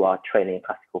people who are training in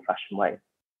classical fashion way.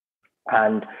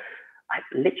 And I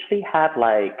literally have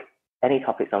like any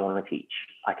topics I want to teach,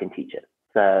 I can teach it.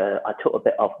 So I taught a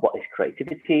bit of what is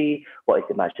creativity, what is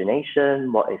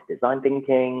imagination, what is design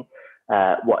thinking,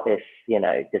 what is,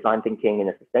 design thinking in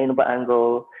a sustainable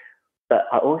angle. But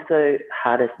I also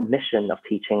had a mission of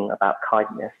teaching about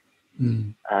kindness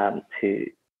to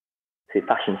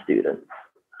fashion students,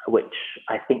 which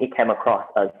I think it came across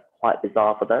as quite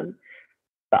bizarre for them.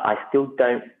 But I still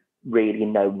don't really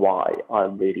know why I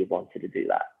really wanted to do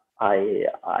that. I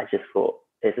just thought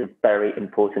it's a very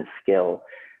important skill.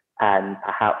 And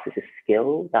perhaps it's a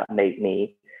skill that made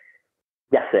me,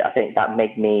 I think that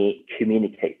made me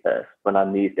communicate first when I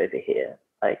moved over here.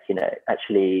 Like,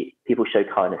 actually people show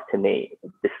kindness to me.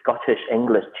 The Scottish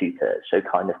English tutor showed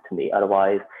kindness to me.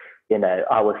 Otherwise,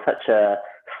 I was such a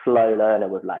slow learner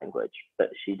with language,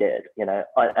 but she did, and,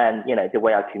 the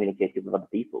way I communicated with other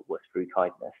people was through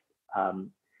kindness.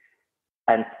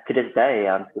 And to this day,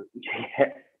 I'm still teaching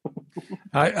it.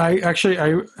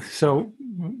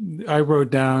 I wrote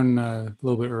down a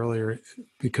little bit earlier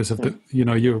because of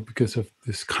because of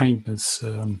this kindness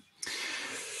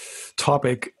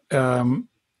topic.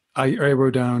 I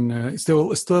wrote down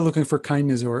still looking for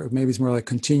kindness, or maybe it's more like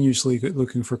continuously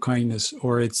looking for kindness,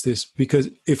 or it's this,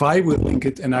 because if I would link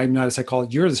it, and I'm not a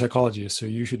psychologist, you're the psychologist, so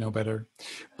you should know better,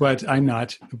 but I'm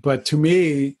not. But to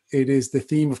me, it is the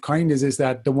theme of kindness is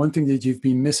that the one thing that you've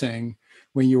been missing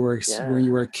when you were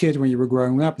a kid, when you were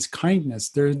growing up, is kindness.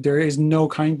 There is no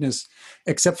kindness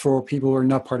except for people who are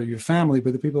not part of your family,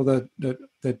 but the people that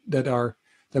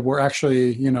were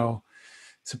actually,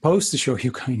 supposed to show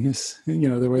you kindness, they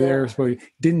were there, but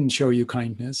didn't show you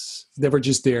kindness. They were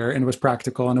just there, and it was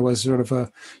practical, and it was sort of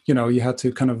a, you had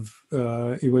to kind of,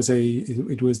 it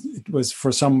was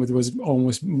for some, it was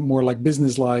almost more like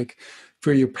business-like.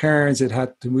 For your parents, it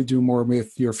had to do more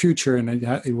with your future, and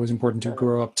it was important to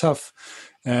grow up tough,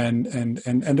 and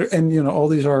all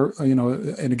these are,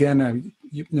 and again,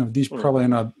 these probably are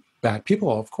not bad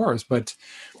people, of course, but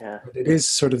it is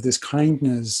sort of this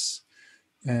kindness.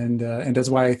 And that's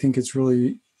why I think it's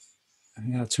really,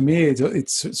 to me,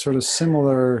 it's sort of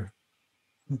similar,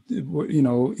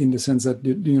 in the sense that,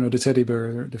 the teddy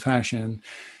bear, the fashion,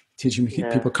 teaching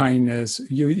people kindness.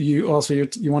 You also,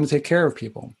 you want to take care of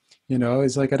people.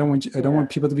 It's like, I don't want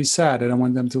people to be sad. I don't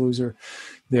want them to lose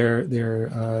their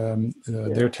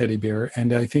teddy bear.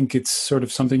 And I think it's sort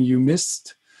of something you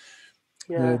missed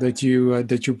Yeah. that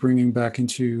you're bringing back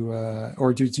into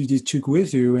or that you took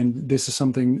with you, and this is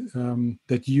something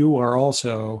that you are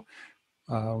also,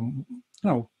 you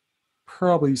know,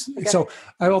 probably. I guess. So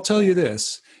I will tell you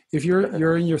this: if Go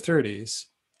you're in your 30s,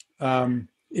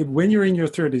 when you're in your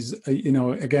 30s, you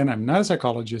know, again, I'm not a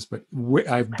psychologist, but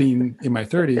I've been in my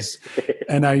 30s,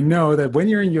 and I know that when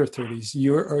you're in your 30s,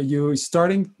 you're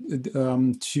starting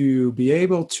to be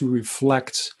able to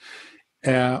reflect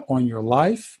on your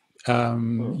life.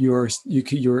 You're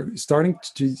starting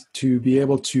to be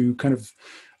able to kind of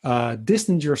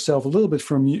distance yourself a little bit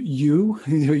from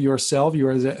yourself, you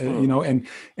as a, you know, and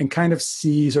kind of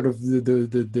see sort of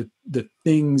the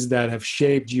things that have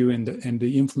shaped you, and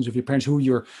the influence of your parents, who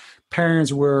your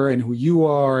parents were and who you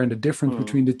are, and the difference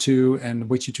between the two, and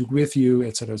what you took with you,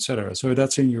 et cetera, et cetera. So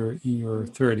that's in your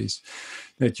 30s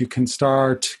that you can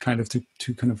start kind of to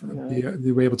kind of be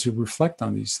able to reflect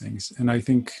on these things. And I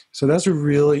think so that's a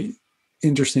really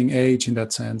interesting age in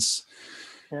that sense,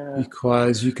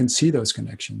 because you can see those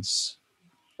connections.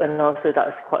 And also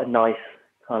that's quite a nice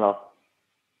kind of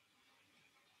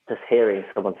just hearing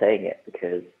someone saying it,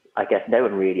 because I guess no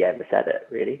one really ever said it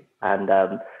really. And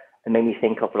it made me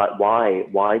think of like,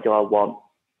 why do I want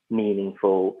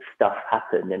meaningful stuff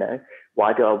happen, you know?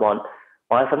 Why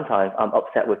sometimes I'm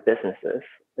upset with businesses,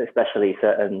 especially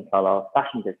certain kind of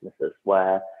fashion businesses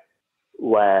where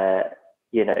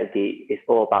you know, it's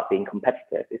all about being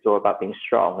competitive, it's all about being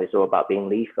strong, it's all about being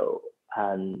lethal.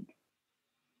 And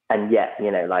yet,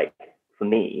 you know, like for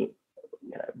me,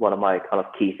 you know, one of my kind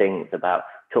of key things about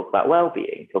talking about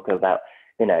well-being, talking about,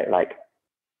 you know, like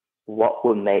what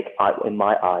would make, in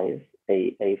my eyes,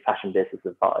 a fashion business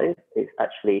survive is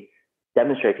actually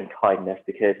demonstrating kindness,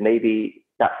 because maybe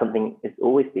that's something that's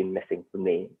always been missing for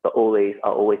me, but I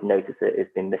always notice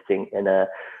it's been missing in a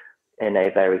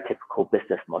very typical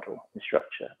business model and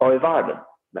structure or environment,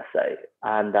 let's say.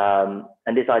 And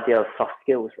this idea of soft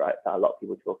skills, right, that a lot of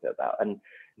people talk about, and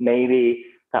maybe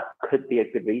that could be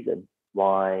a good reason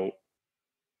why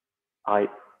I'm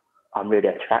really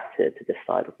attracted to this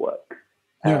side of work.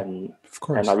 Yeah, of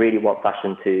course. And I really want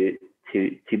fashion to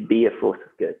be a force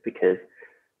of good, because,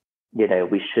 you know,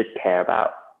 we should care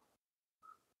about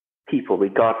people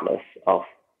regardless of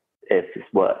if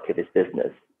it's work, if it's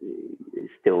business,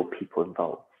 it's still people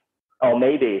involved. Or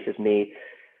maybe it's just me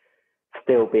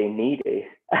still being needy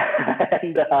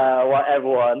and want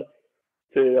everyone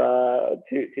to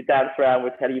dance around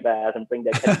with teddy bears and bring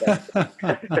their teddy bears.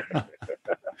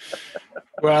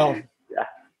 Well, yeah,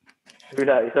 who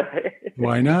knows?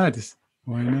 Why not?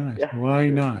 Yeah. Why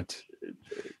not?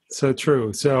 So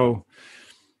true. So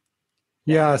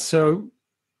yeah. So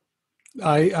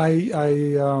I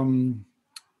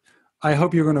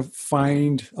hope you're going to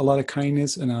find a lot of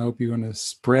kindness, and I hope you're going to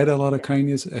spread a lot of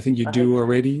kindness. I think you do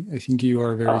already. I think you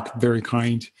are a very, very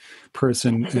kind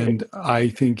person, and I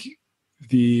think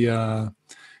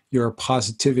your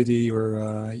positivity,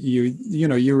 or you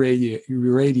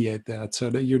radiate that,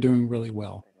 so that you're doing really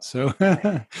well. So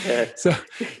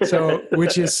so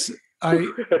which is thank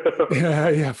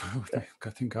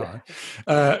God.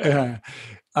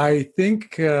 I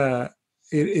think it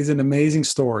is an amazing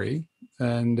story.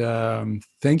 And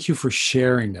thank you for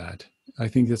sharing that. I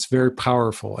think that's very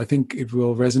powerful. I think it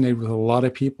will resonate with a lot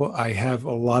of people. I have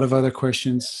a lot of other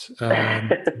questions,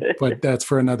 but that's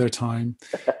for another time.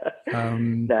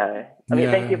 No, I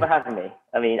mean, thank you for having me.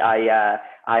 I mean, I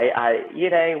you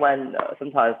know, when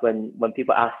sometimes when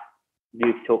people ask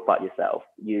you to talk about yourself,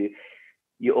 you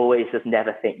always just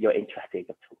never think you're interested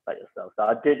to talk about yourself. So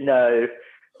I didn't know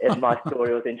if my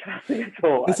story was interesting at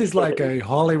all. This is like a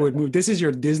Hollywood movie. This is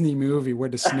your Disney movie where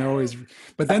the snow is,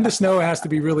 but then the snow has to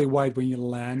be really white when you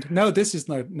land. No, this is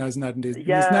not. No, it's not Disney.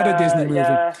 Yeah, it's not a Disney movie.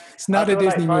 Yeah. It's not a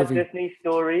Disney movie. My Disney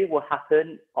story will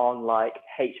happen on like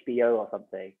HBO or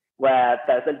something, where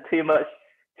there's too much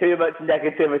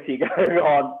negativity going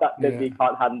on that Disney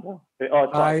can't handle.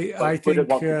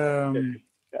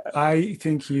 I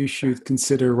think you should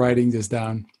consider writing this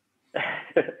down.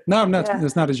 No, I'm not.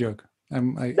 It's not a joke.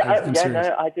 I'm serious.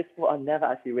 No, I just thought I've never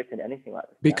actually written anything like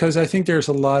this. Because I think there's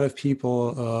a lot of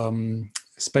people,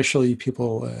 especially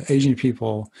people, Asian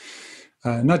people,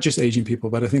 not just Asian people,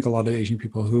 but I think a lot of Asian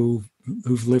people who've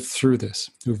lived through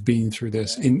this, who've been through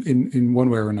this in one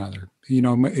way or another. You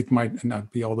know, it might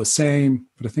not be all the same,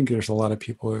 but I think there's a lot of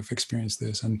people who have experienced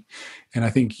this, and I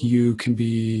think you can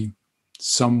be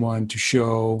someone to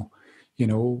show, you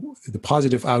know, the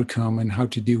positive outcome and how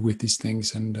to deal with these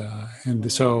things, and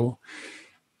so.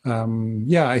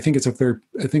 I think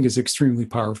it's extremely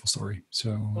powerful story.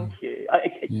 So thank you.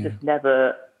 I just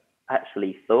never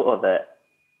actually thought of it,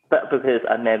 but because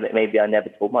I never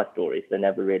told my stories, so I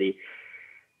never really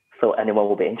thought anyone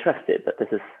would be interested, but this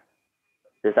is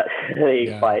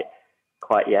actually quite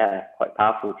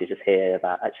powerful to just hear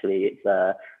that actually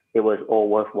it was all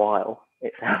worthwhile.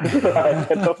 It sounds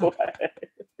like in a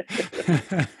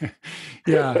way.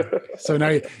 Yeah. So now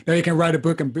you can write a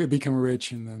book and become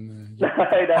rich, and then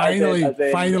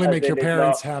finally make your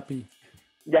parents happy.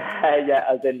 Yeah.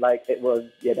 As in, like, it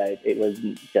wasn't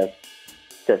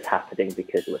just happening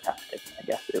because it was happening. I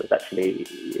guess it was actually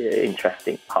an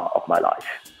interesting part of my life.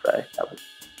 So that was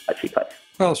actually quite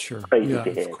crazy to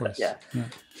hear. Of course. Yeah.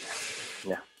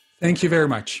 Thank you very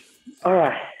much. All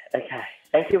right. Okay.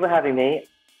 Thank you for having me.